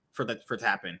that for it to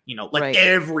happen. You know, like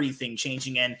everything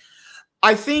changing. And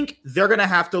I think they're going to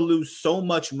have to lose so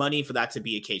much money for that to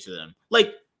be a case of them.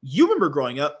 Like, you remember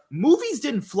growing up, movies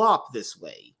didn't flop this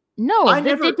way. No,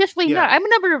 they definitely not. I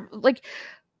remember, like,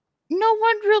 no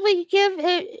one really give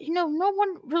it, no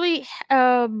one really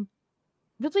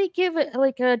give it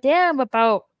like a damn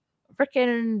about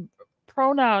freaking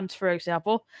pronouns, for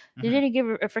example. They didn't give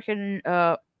a freaking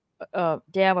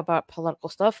damn about political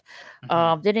stuff.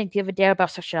 They didn't give a damn about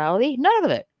sexuality. None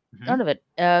of it. None of it.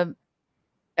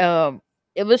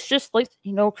 It was just like,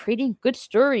 creating good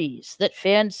stories that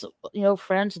fans,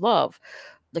 friends love,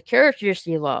 the characters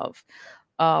they love,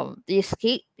 the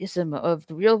escapism of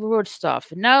the real world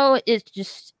stuff. And now it's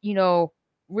just, real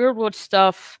world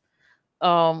stuff,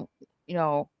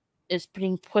 is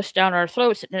being pushed down our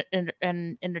throats,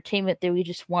 and entertainment that we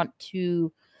just want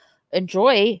to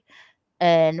enjoy,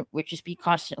 and we just be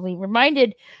constantly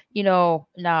reminded,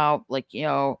 now, like,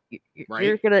 you're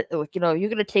gonna, like, you're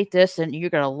gonna take this and you're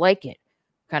gonna like it,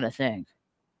 kind of thing.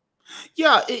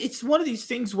 Yeah, it's one of these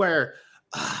things where,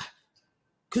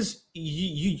 because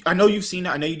I know you've seen it.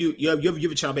 I know you do. You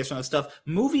have a channel based on that stuff.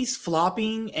 Movies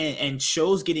flopping and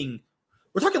shows getting.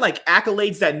 We're talking like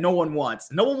accolades that no one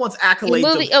wants. No one wants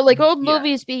accolades. Old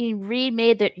movies being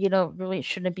remade that really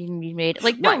shouldn't have been remade.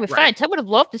 Like, no, fine. I would have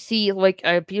loved to see like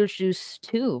Beetlejuice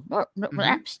 2. No, I'm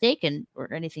not mistaken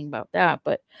or anything about that,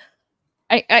 but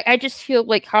I just feel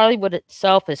like Hollywood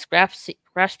itself is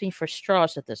grasping for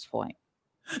straws at this point.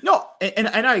 No, and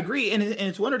I agree, and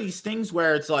it's one of these things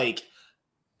where it's like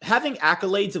having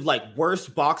accolades of like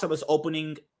worst box office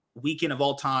opening weekend of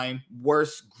all time,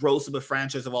 worst gross of a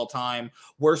franchise of all time,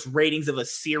 worst ratings of a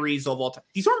series of all time.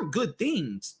 These aren't good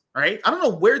things, right? I don't know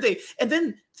where they, and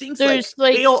then things like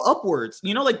fail upwards.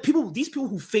 Like these people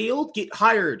who failed get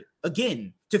hired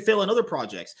again to fail in other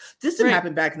projects. This didn't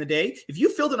happen back in the day. If you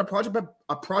failed in a project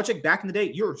back in the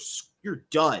day, you're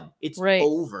done. It's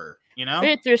over.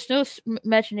 There's no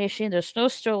imagination. There's no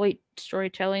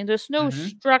storytelling. There's no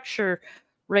structure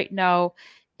right now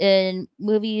in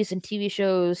movies and TV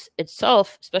shows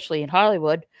itself, especially in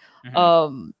Hollywood. I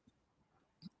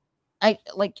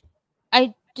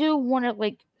do want to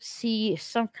like see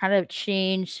some kind of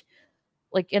change,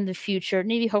 like in the future,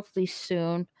 maybe hopefully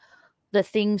soon, that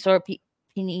things are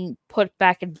being put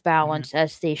back in balance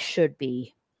as they should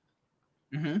be.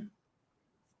 Go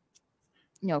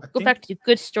back to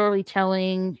good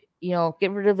storytelling,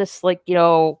 get rid of this, like,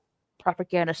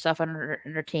 propaganda stuff on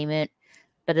entertainment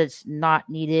that is not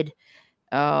needed,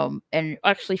 and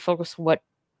actually focus what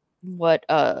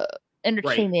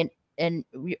entertainment and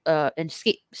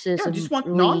escapism. Yeah,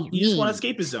 you just want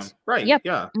escapism, right? Yep.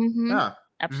 Yeah,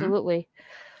 absolutely.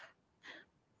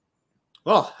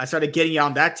 Well, I started getting you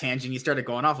on that tangent. You started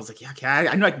going off. I was like, yeah, okay,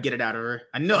 I know I can get it out of her.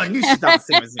 I knew she's not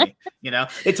the same as me.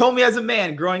 They told me as a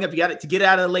man growing up, to get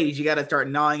out of the ladies, you got to start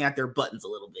gnawing at their buttons a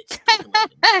little bit.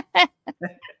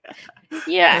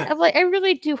 Yeah, I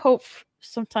really do hope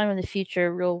sometime in the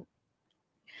future we'll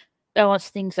balance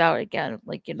things out again.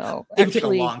 Like, it'll take a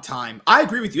long time. I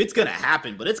agree with you. It's gonna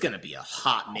happen, but it's gonna be a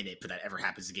hot minute for that ever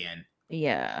happens again.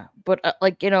 Yeah, but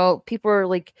like, people are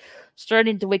like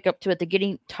starting to wake up to it. They're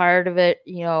getting tired of it.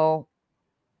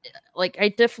 Like, I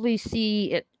definitely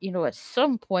see it. At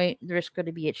some point there's going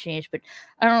to be a change, but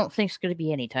I don't think it's going to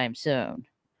be anytime soon,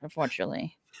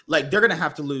 unfortunately. Like, they're going to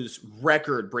have to lose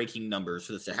record-breaking numbers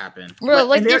for this to happen. Well,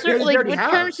 like, in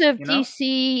terms of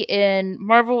DC and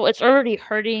Marvel, it's already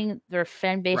hurting their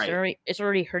fan base. It's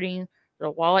already hurting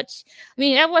their wallets. I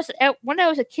mean, when I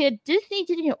was a kid, Disney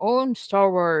didn't own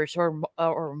Star Wars or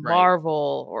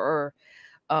Marvel or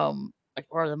the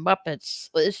Muppets.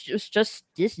 It was just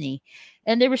Disney,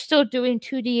 and they were still doing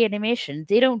 2D animation.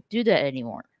 They don't do that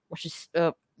anymore, which is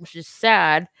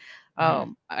sad.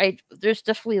 There's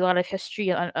definitely a lot of history,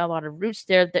 a lot of roots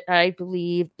there that I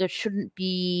believe that shouldn't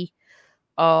be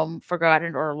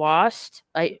forgotten or lost.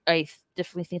 I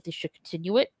definitely think they should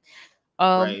continue it.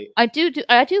 I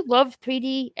do love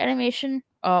 3D animation.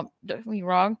 Don't get me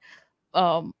wrong.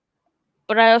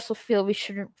 But I also feel we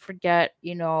shouldn't forget,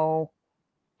 the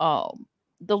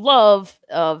love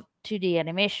of 2D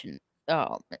animation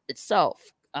itself.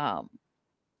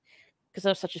 Because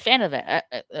I'm such a fan of it.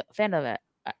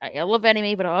 I love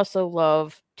anime, but I also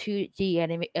love 2D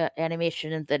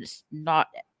animation that is not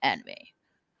anime.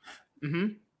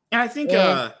 And I think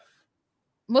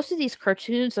most of these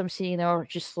cartoons I'm seeing are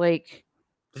just like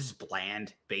This is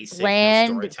basic, no bland,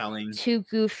 storytelling. too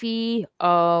goofy.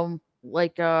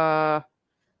 Like that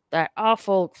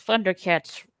awful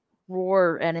Thundercats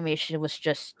roar animation was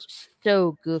just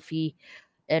so goofy,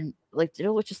 and like they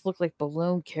would just look like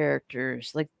balloon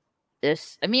characters. Like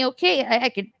this, I mean, okay, I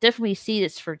could definitely see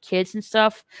this for kids and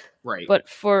stuff, Right. but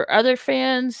for other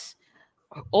fans,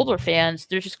 older fans,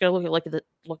 they're just gonna look at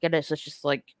it. So it's just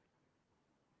like,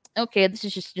 okay, this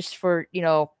is just for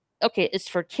okay, it's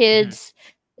for kids.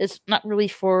 It's not really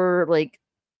for like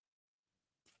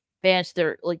fans that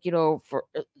are like for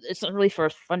it's not really for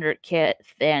Thundercat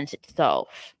fans itself.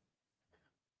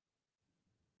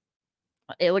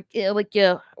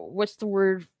 What's the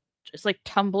word? It's like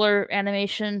Tumblr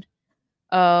animation.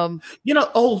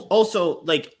 Also,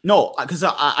 like, no, because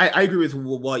I agree with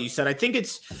what you said. I think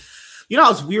it's,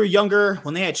 as we were younger,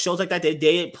 when they had shows like that, they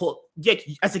didn't pull. Yeah,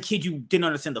 as a kid, you didn't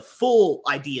understand the full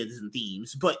ideas and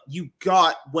themes, but you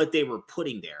got what they were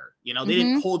putting there. They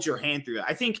didn't hold your hand through it.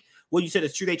 I think what you said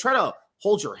is true. They try to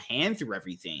hold your hand through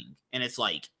everything, and it's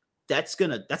like that's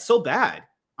so bad,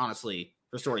 honestly,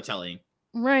 for storytelling.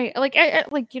 Right. Like I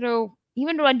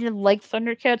even though I didn't like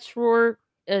Thundercats Roar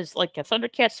as like a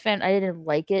Thundercats fan, I didn't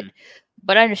like it.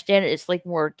 But I understand it's like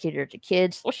more catered to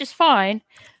kids, which is fine.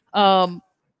 But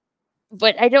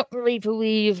I don't really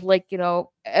believe like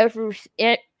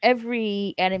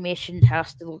every animation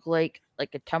has to look like a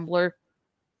Tumblr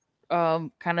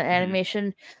kind of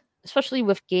animation, especially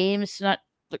with games. Not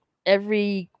like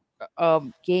every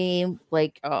game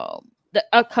like the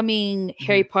upcoming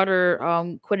Harry Potter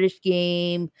Quidditch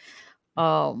game,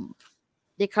 the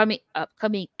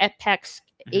upcoming Apex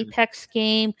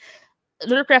game.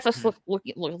 Their graphics look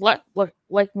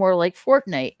like more like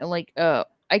Fortnite, and like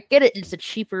I get it, it's a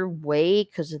cheaper way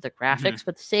because of the graphics,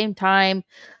 but at the same time,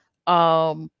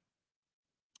 why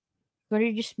don't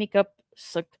you just make up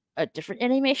a different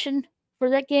animation for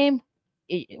that game?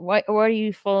 Why are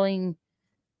you following?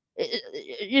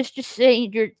 Just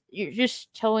saying you're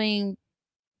just telling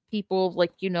people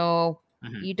like you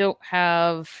don't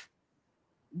have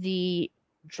the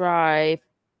drive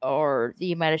or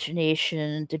the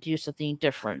imagination to do something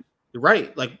different. You're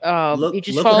right. Like, You're look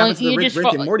just what following. happened to the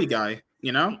Rick and Morty guy.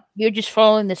 You're just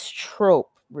following this trope,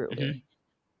 really.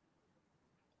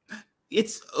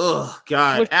 It's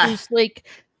God,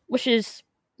 which is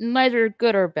neither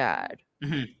good or bad.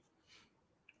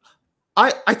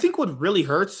 I think what really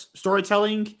hurts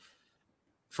storytelling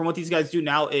from what these guys do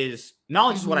now is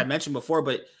not just what I mentioned before,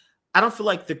 but I don't feel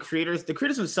like the creators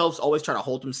themselves always try to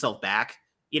hold themselves back,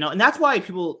 and that's why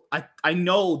people, I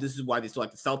know this is why they still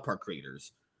like the South Park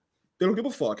creators. They don't give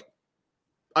a fuck.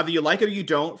 Either you like it or you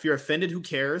don't. If you're offended, who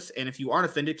cares? And if you aren't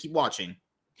offended, keep watching,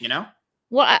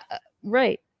 Well,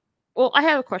 right. Well, I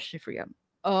have a question for you.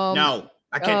 No,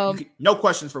 I can't. No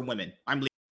questions from women. I'm leaving.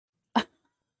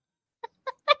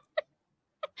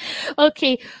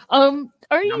 Okay.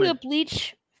 Are you a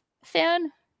Bleach fan?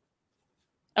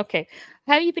 Okay.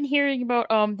 Have you been hearing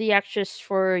about the actress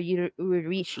for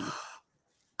Yurichi?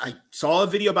 I saw a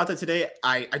video about that today.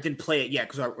 I didn't play it yet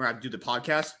because we're going to do the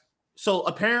podcast. So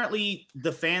apparently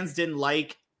the fans didn't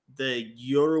like the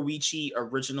Yoruichi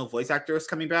original voice actress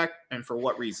coming back, and for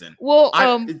what reason? Well,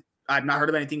 I've not heard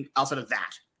of anything outside of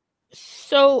that.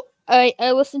 So I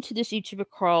listened to this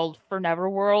YouTuber called For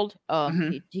Neverworld.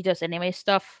 He does anime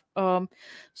stuff.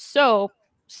 So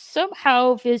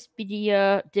somehow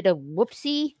Vizpedia did a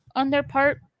whoopsie on their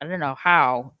part. I don't know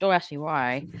how. Don't ask me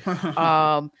why.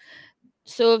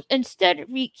 So instead of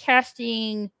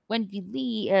recasting Wendy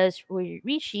Lee as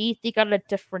Rishi, they got a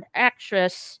different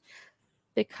actress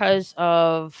because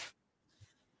of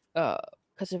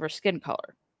her skin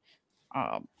color.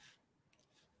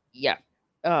 Yeah.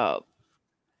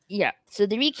 Yeah. So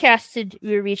they recasted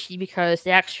Rishi because the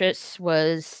actress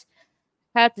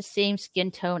had the same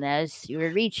skin tone as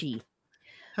Rishi.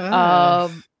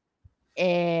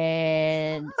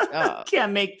 And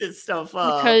can't make this stuff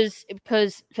up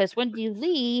because Wendy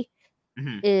Lee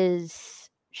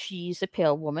she's a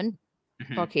pale woman,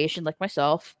 Caucasian like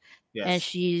myself, and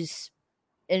she's,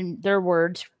 in their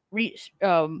words,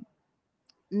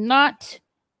 not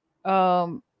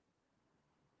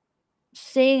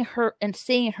saying her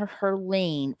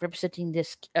lane, representing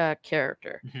this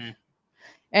character. And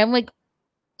I'm like,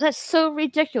 that's so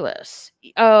ridiculous.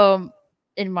 In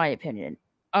my opinion,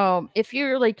 if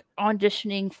you're like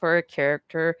auditioning for a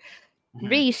character,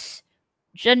 race,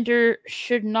 gender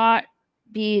should not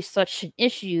be such an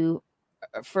issue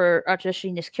for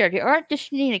auditioning this character. Or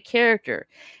auditioning a character,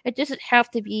 it doesn't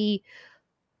have to be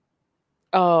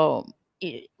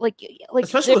like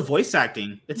especially with voice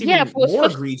acting, it's yeah, even more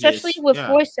especially egregious. with Yeah.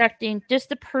 voice acting, does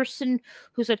the person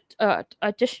who's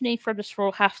auditioning for this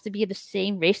role have to be the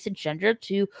same race and gender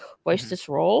to voice this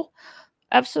role?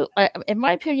 Absolutely, in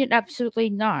my opinion, absolutely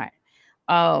not.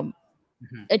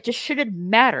 It just shouldn't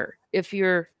matter if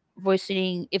you're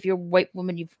a white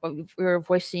woman, you're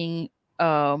voicing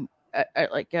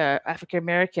like a African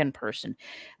American person.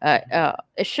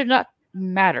 It should not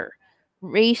matter.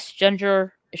 Race,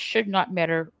 gender, it should not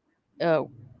matter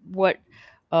what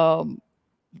um,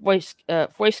 voice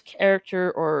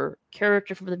character or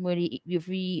character from the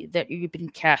movie that you've been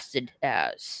casted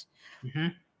as.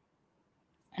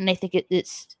 And I think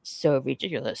it's so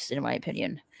ridiculous, in my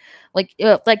opinion. Like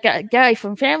that guy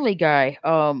from Family Guy,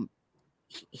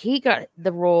 he got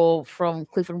the role from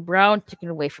Cleveland Brown taken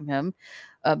away from him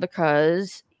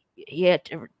because he had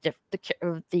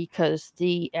because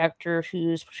the actor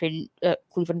who's portraying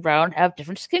Cleveland Brown have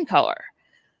different skin color.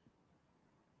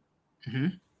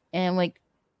 And like,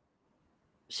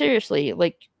 seriously,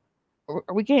 like,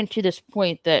 are we getting to this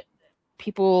point that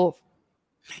people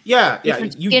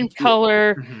different skin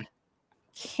color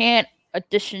can't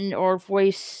audition or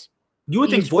voice? You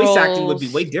would think voice acting would be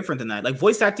way different than that. Like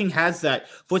voice acting has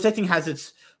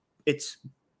its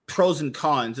pros and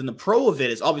cons, and the pro of it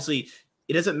is obviously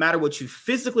it doesn't matter what you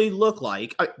physically look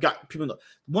like. I got people know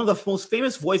one of the most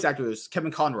famous voice actors,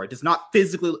 Kevin Conroy, does not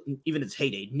physically, even in his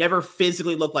heyday, never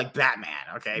physically look like Batman.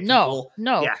 Okay, no,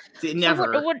 yeah,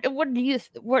 never. So what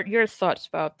are your thoughts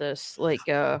about this? Like,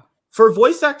 for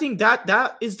voice acting,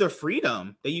 that is the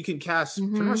freedom that you can cast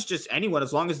pretty much just anyone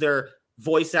as long as they're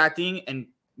voice acting and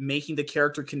making the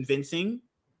character convincing.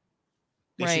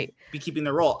 They should be keeping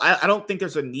their role. I don't think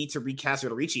there's a need to recast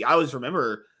Ricci. I always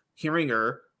remember hearing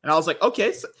her, and I was like,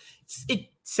 okay, so it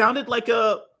sounded like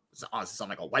it sounded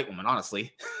like a white woman,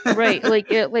 honestly. Right, like,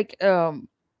 you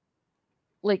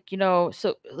know,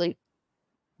 so like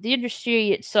the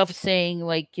industry itself is saying,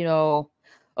 like, you know,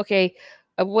 okay,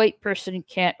 a white person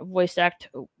can't voice act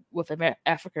with an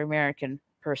African American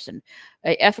person.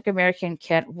 An African American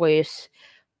can't voice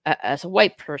as a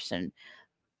white person.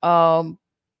 In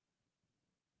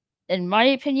my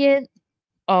opinion,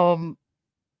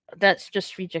 that's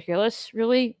just ridiculous.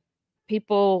 Really,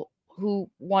 people who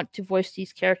want to voice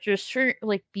these characters should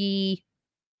like be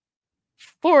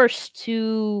forced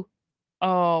to,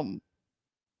 you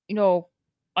know,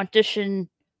 audition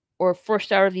or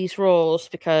forced out of these roles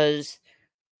because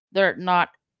they're not,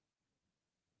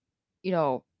 you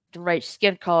know, the right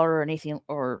skin color or anything,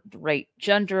 or the right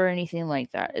gender or anything like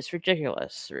that. It's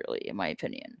ridiculous, really, in my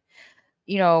opinion.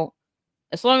 You know,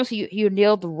 as long as you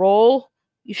nail the role,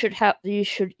 you should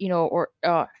you know, or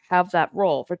have that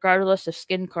role regardless of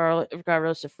skin color,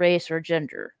 regardless of race or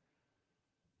gender.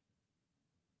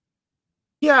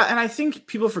 Yeah, and I think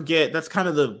people forget that's kind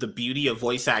of the beauty of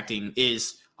voice acting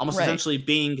is almost essentially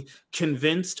being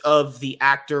convinced of the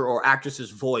actor or actress's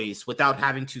voice without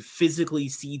having to physically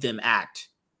see them act.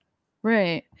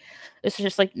 Right. It's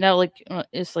just like now, like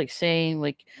it's like saying,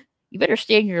 like, you better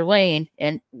stay in your lane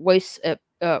and voice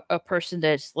a person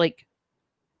that's like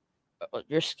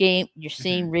your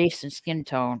same race and skin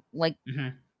tone. Like,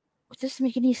 it doesn't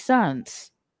make any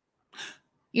sense.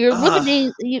 You're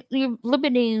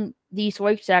limiting these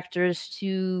voice actors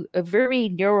to a very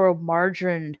narrow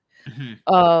margin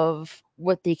of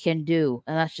what they can do,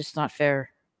 and that's just not fair.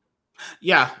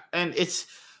 Yeah, and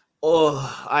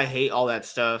I hate all that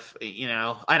stuff, you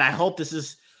know. And I hope this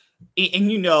is,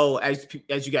 and you know, as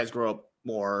you guys grow up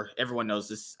more, everyone knows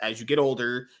this. As you get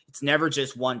older, it's never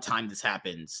just one time this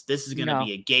happens. This is going to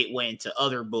be a gateway into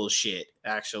other bullshit,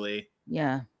 actually.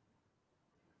 Yeah.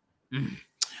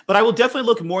 But I will definitely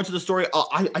look more into the story.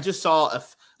 I just saw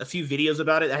a few videos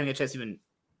about it. I haven't had a chance to even,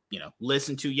 you know,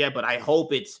 listen to yet, but I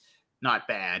hope it's not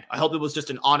bad. I hope it was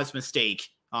just an honest mistake,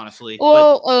 honestly.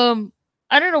 Well,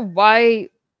 I don't know why,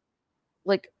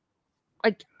 like,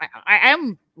 I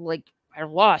am like at a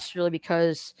loss, really,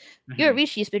 because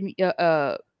Ricci's been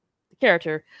the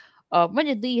character.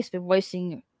 Wendy Lee has been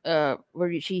voicing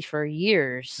Ricci for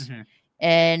years,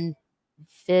 and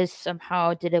this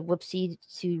somehow did a whoopsie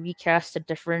to recast a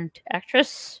different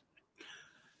actress.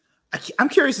 I'm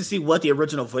curious to see what the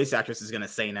original voice actress is going to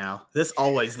say now. This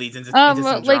always leads into some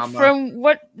like drama. From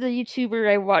what the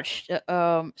YouTuber I watched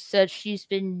said, she's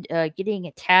been getting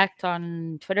attacked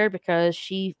on Twitter because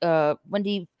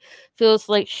Wendy feels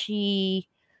like she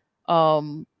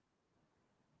has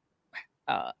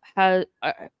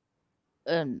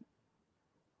in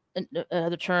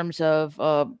the terms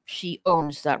of she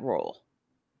owns that role.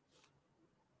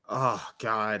 Oh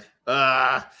God.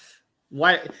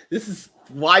 why this is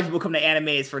why people come to anime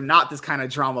is for not this kind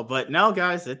of drama. But no,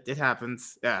 guys, it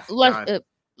happens. Yeah, God.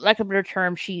 Like a better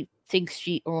term, she thinks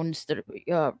she owns the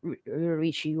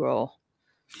Riichi role.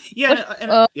 Yeah,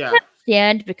 Which, yeah. I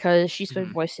understand because she's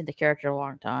been voicing the character a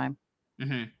long time.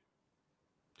 Mm-hmm.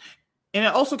 And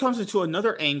it also comes into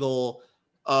another angle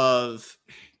of,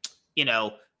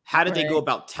 how did they go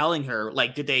about telling her?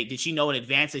 Like, did she know in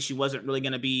advance that she wasn't really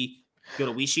going to be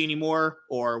Yoruichi anymore,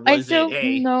 or was I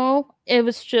don't know. It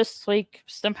was just like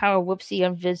somehow a whoopsie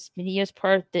on Viz Media's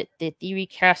part that they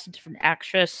recast a different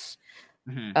actress.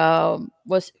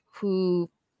 Was who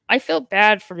I feel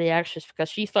bad for the actress because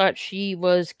she thought she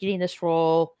was getting this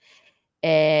role,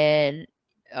 and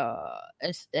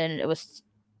it was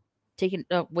taken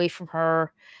away from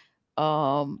her.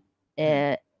 And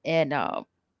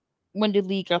Wendy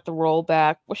Lee got the role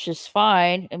back, which is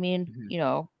fine. I mean,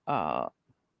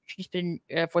 she's been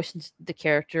voicing the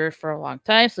character for a long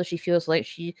time, so she feels like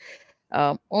she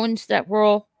owns that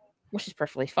role, which is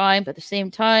perfectly fine. But at the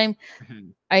same time,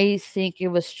 I think it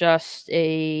was just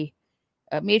a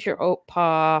major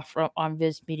opa on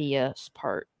Viz Media's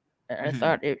part. I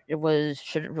thought it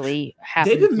shouldn't really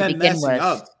happen to begin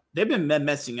with. They've been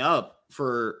messing up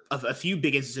for a few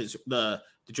big instances. The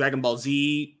Dragon Ball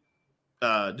Z,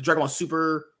 the Dragon Ball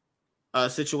Super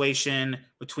situation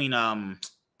between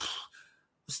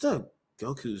what's the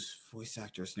Goku's voice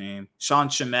actor's name? Sean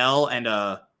Chamel and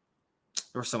there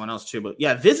was someone else too. But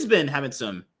yeah, Viz has been having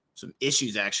some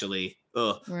issues actually.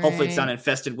 Right. Hopefully it's not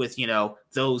infested with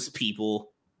those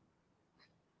people.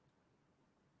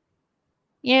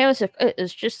 Yeah, it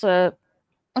was just a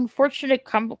unfortunate,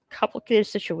 complicated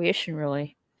situation,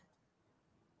 really.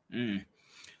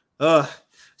 So,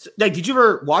 did you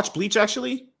ever watch Bleach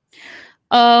actually?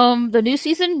 The new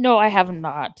season? No, I have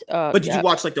not. But did you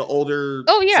watch like the older?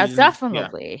 Oh yeah, seasons?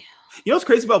 Definitely. Yeah. You know what's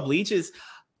crazy about Bleach is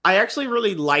I actually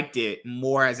really liked it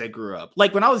more as I grew up.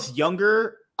 Like when I was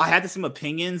younger, I had the same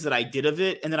opinions that I did of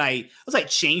it, and then I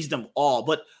changed them all.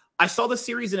 But I saw the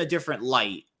series in a different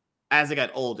light as I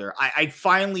got older. I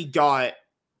finally got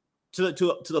to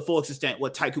the full extent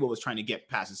what Taikuba was trying to get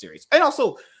past the series, and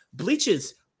also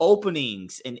Bleach's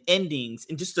openings and endings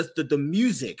and just the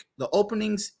music, the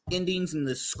openings, endings, and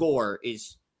the score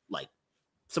is like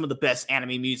some of the best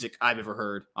anime music I've ever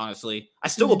heard. Honestly, I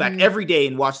still go back every day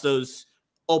and watch those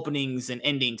openings and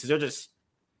endings because they're just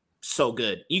so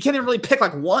good. You can't even really pick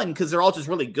like one because they're all just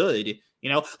really good.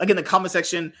 Like in the comment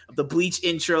section of the Bleach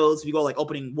intros, if you go like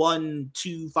opening 1,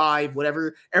 2, 5,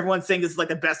 whatever, everyone's saying this is like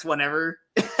the best one ever.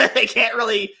 You can't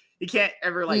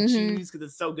ever like choose because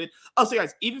it's so good. Also,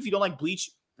 guys, even if you don't like Bleach,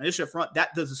 and this front,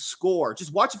 that does a score.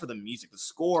 Just watch it for the music. The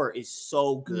score is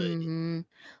so good.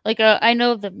 Like I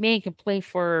know the main complaint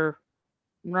for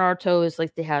Naruto is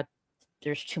like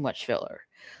there's too much filler.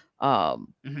 I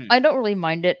don't really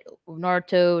mind it.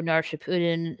 Naruto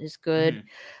Shippuden is good.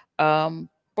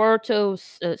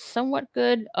 Boruto's somewhat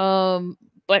good.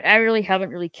 But I really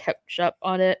haven't really kept up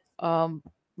on it.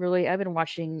 Really, I've been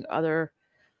watching other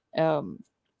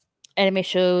anime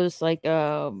shows like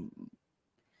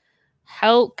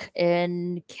Hulk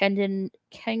and Kengan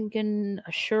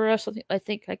Ashura, something. I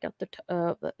think I got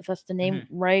if that's the name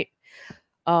right.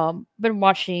 Been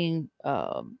watching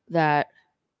that.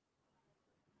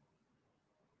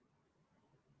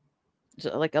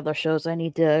 So, like other shows I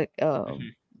need to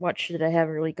watch that I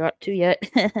haven't really got to yet.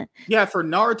 Yeah, for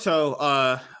Naruto,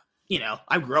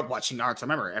 I grew up watching Naruto. I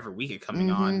remember every week it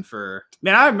coming on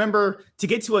I remember to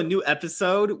get to a new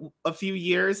episode a few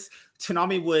years,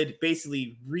 Toonami would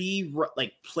basically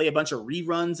play a bunch of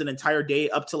reruns an entire day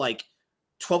up to like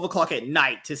 12 o'clock at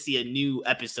night to see a new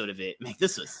episode of it. Man,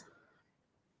 this was...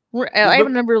 I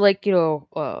remember like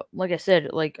I said,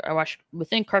 like I watched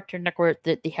within Cartoon Network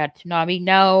that they had Toonami.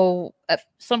 Now at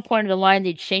some point in the line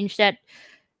they changed that.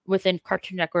 Within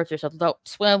Cartoon Network there's Adult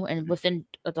Swim, and within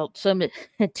Adult Swim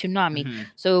Toonami.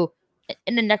 So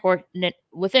in the network,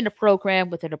 within a program,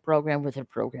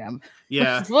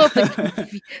 yeah, it's a little bit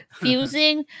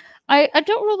confusing. I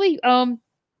don't really and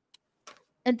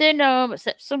then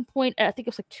at some point I think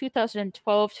it was like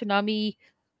 2012 Toonami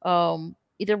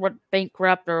either went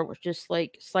bankrupt or was just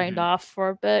like signed off for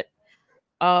a bit.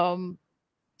 I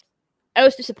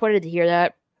was disappointed to hear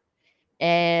that,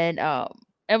 and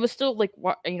I was still like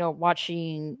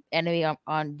watching anime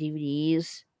on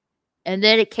DVDs, and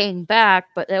then it came back,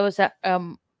 but that was at I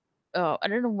don't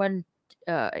know when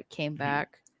it came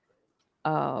back.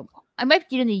 I might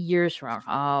be getting the years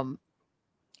wrong.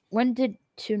 When did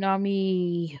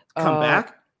Toonami come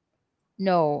back?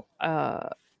 No,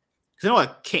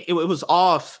 it was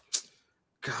off.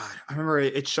 God, I remember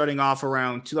it shutting off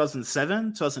around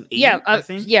 2007, 2008, Yeah, I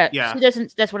think. yeah. Yeah.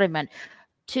 2000. That's what I meant.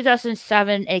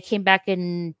 2007. It came back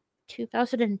in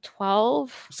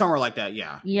 2012. Somewhere like that,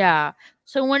 yeah. Yeah.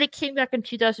 So when it came back in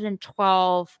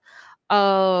 2012,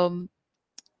 um,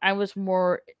 I was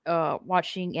more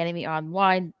watching anime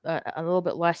online, a little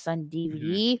bit less on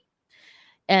DVD,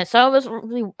 and so I was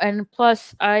really, and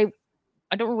plus I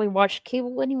don't really watch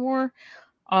cable anymore.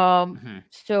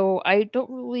 So I don't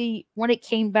really, when it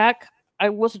came back, I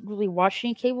wasn't really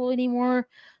watching cable anymore.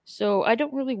 So I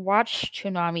don't really watch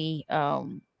Toonami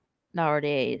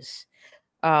nowadays.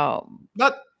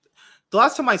 But the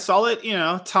last time I saw it,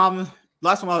 Tom.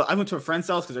 Last time I went to a friend's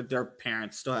house because their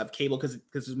parents still have cable because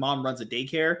his mom runs a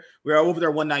daycare. We were over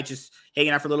there one night just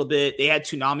hanging out for a little bit. They had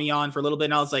Toonami on for a little bit,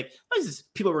 and I was like, "What is this?"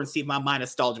 People were seeing my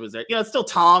nostalgia was there. It's still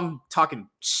Tom talking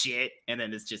shit, and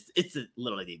then it's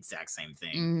literally the exact same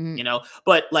thing,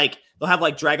 But like they'll have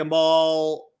like Dragon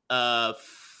Ball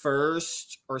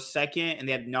first or second, and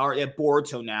they have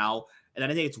Boruto now, and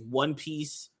then I think it's One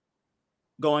Piece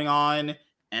going on.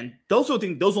 And those are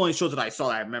the only shows that I saw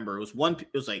that I remember. It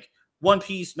was like One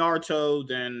Piece, Naruto,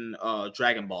 then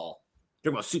Dragon Ball.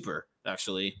 Dragon Ball Super,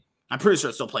 actually. I'm pretty sure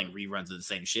it's still playing reruns of the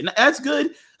same shit. And that's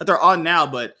good that they're on now,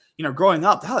 but growing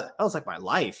up, that was like my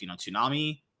life.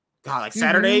 Toonami. God, like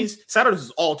Saturdays. Saturdays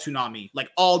was all Toonami. Like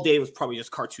all day was probably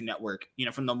just Cartoon Network.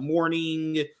 From the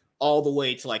morning all the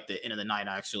way to like the end of the night,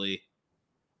 actually.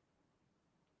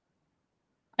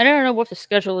 I don't know what the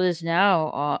schedule is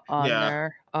now on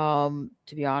there. To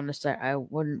be honest, I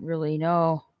wouldn't really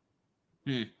know.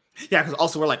 Yeah, because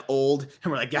also we're like old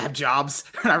and we're like have jobs.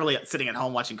 We're not really sitting at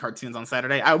home watching cartoons on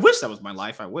Saturday. I wish that was my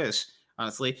life. I wish,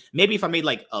 honestly. Maybe if I made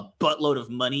like a buttload of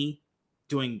money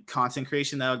doing content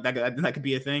creation, that could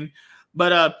be a thing.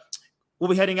 But we'll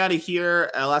be heading out of here.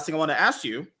 Last thing I want to ask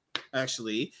you,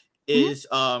 actually, is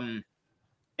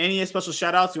any special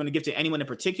shout outs you want to give to anyone in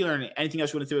particular, and anything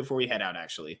else you want to do before we head out,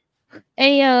 actually?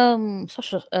 Any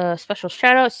special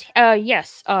shout outs?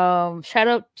 Yes. Shout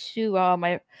out to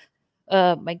my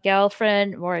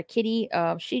girlfriend Mora Kitty.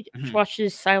 She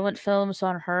watches silent films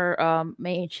on her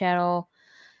main channel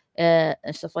and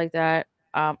stuff like that.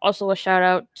 Also a shout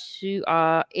out to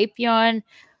Apion.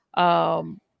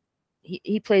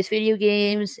 He plays video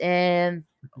games, and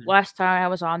last time I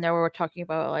was on there we were talking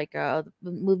about like the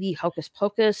movie Hocus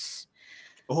Pocus.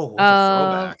 Oh, what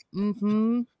a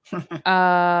throwback.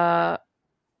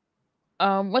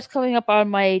 What's coming up on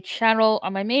my channel,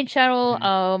 on my main channel?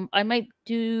 I might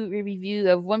do a review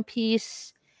of One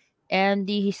Piece and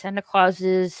the Santa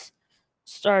Clauses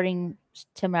starting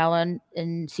Tim Allen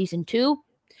in season 2.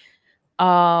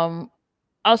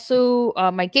 Also,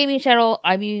 my gaming channel,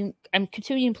 I'm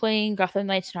continuing playing Gotham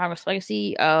Knights and Hogwarts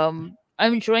Legacy. I'm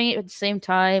enjoying it at the same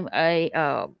time.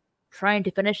 Trying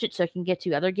to finish it so I can get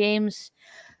to other games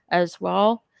as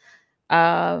well.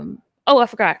 Oh, I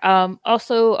forgot.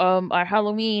 Also, on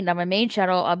Halloween on my main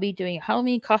channel, I'll be doing a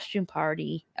Halloween costume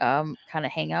party, kind of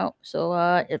hangout. So,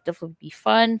 it'll definitely be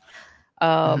fun.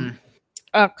 Costume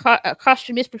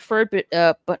is preferred, but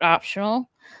optional.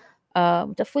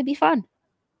 Definitely be fun.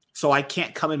 So I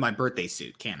can't come in my birthday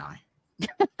suit, can I?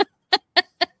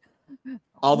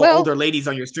 All the older ladies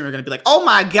on your stream are going to be like, "Oh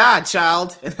my God,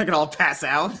 child." And they're going to all pass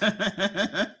out.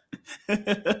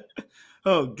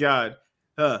 Oh, God.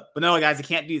 But no, guys, I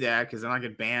can't do that because then I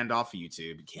get banned off of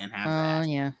YouTube. You can't have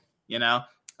that. Yeah.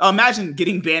 Oh, imagine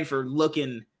getting banned for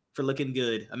looking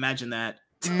good. Imagine that.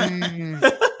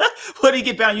 What do you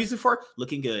get banned on YouTube for?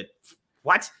 Looking good.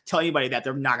 What? Tell anybody that,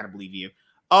 they're not going to believe you.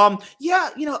 Yeah,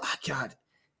 God.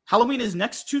 Halloween is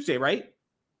next Tuesday, right?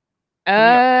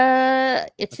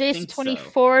 It's today's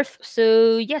 24th,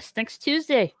 so yes, next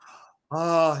Tuesday.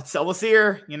 Oh, it's almost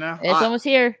here, It's almost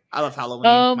here. I love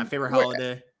Halloween. My favorite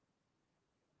holiday.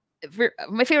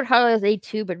 My favorite holiday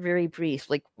too, but very brief.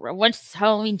 Like once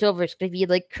Halloween's over, it's gonna be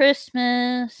like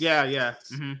Christmas. Yeah.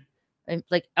 And,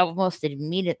 like almost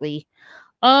immediately.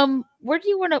 Where do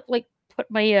you want to like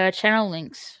put my channel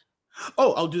links?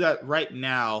 Oh, I'll do that right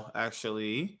now.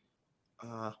 Actually,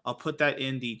 I'll put that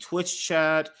in the Twitch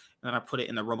chat, and then I put it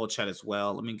in the Rumble chat as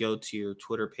well. Let me go to your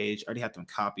Twitter page. I already have them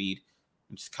copied.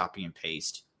 I'm just copy and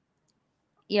paste.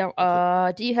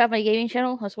 Yeah. Do you have my gaming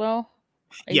channel as well?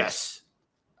 Yes.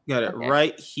 Got it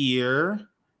right here.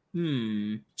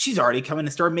 She's already coming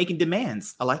to start making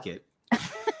demands. I like it.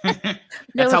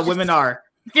 That's how women are.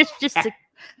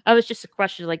 I was just a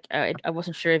question. Like I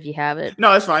wasn't sure if you have it.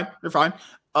 No, that's fine. You're fine.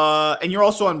 And you're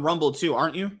also on Rumble too,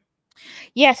 aren't you?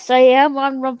 Yes, I am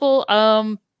on Rumble.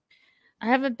 I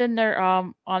haven't been there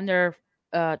on there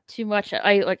too much.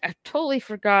 I totally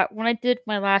forgot when I did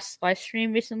my last live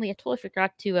stream recently. I totally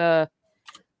forgot to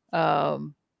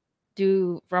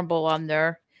do Rumble on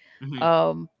there.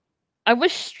 Mm-hmm. I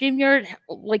wish StreamYard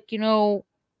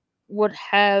would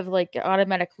have like an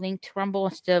automatic link to Rumble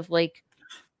instead of like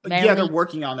Yeah, they're manually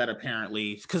working on that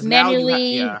apparently. Because now you have,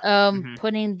 yeah. Mm-hmm.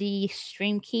 putting the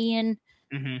stream key in.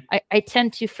 Mm-hmm. I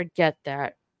tend to forget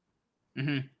that.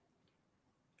 Mm-hmm.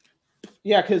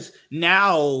 Yeah, because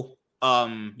now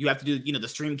you have to do the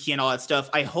stream key and all that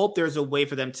stuff. I hope there's a way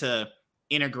for them to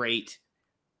integrate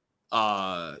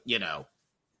putting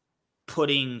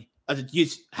you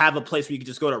have a place where you can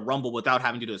just go to Rumble without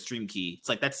having to do a stream key. It's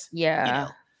like that's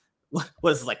what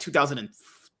is it, like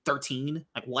 2013?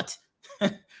 Like what?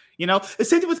 The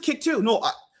same thing with Kick too. No,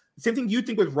 same thing you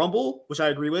think with Rumble, which I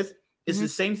agree with. Is the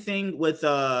same thing with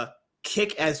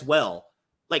Kick as well.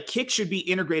 Like Kick should be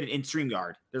integrated in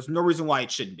StreamYard. There's no reason why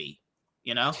it shouldn't be.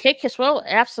 Kick as well,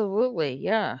 absolutely,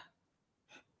 yeah.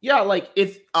 Yeah, like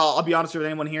if I'll be honest with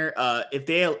anyone here, if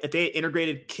they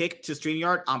integrated Kick to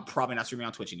StreamYard, I'm probably not streaming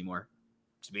on Twitch anymore.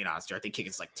 To be honest, I think Kick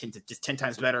is like 10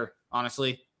 times better.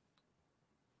 Honestly,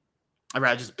 I'd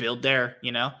rather just build there.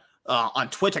 On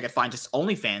Twitch I could find just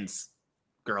OnlyFans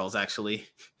girls actually.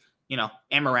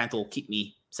 Amaranth will keep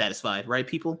me satisfied, right,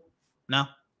 people? No.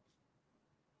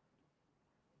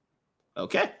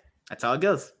 Okay, that's how it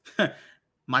goes.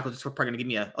 Michael just probably gonna give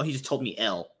me he just told me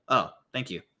L. Oh, thank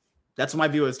you. That's what my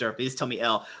viewers do. They just tell me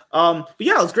L. But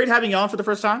yeah, it was great having you on for the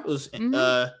first time. It was nice talking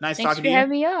to you. Thanks for having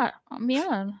me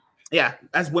on. Yeah,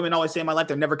 as women always say in my life,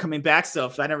 they're never coming back. So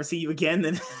if I never see you again,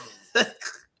 then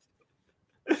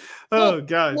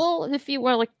god. Well, if you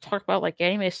want to like talk about like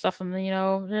anime stuff, and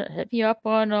hit me up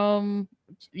on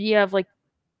you have like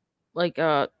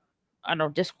I don't know,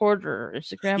 Discord or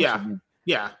Instagram. Yeah, or something?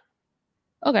 Yeah.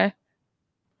 Okay.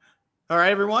 All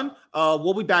right, everyone.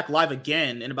 We'll be back live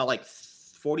again in about like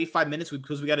 45 minutes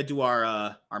because we got to do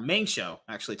our main show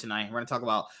actually tonight. We're gonna talk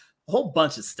about a whole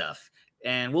bunch of stuff,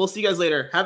 and we'll see you guys later. Have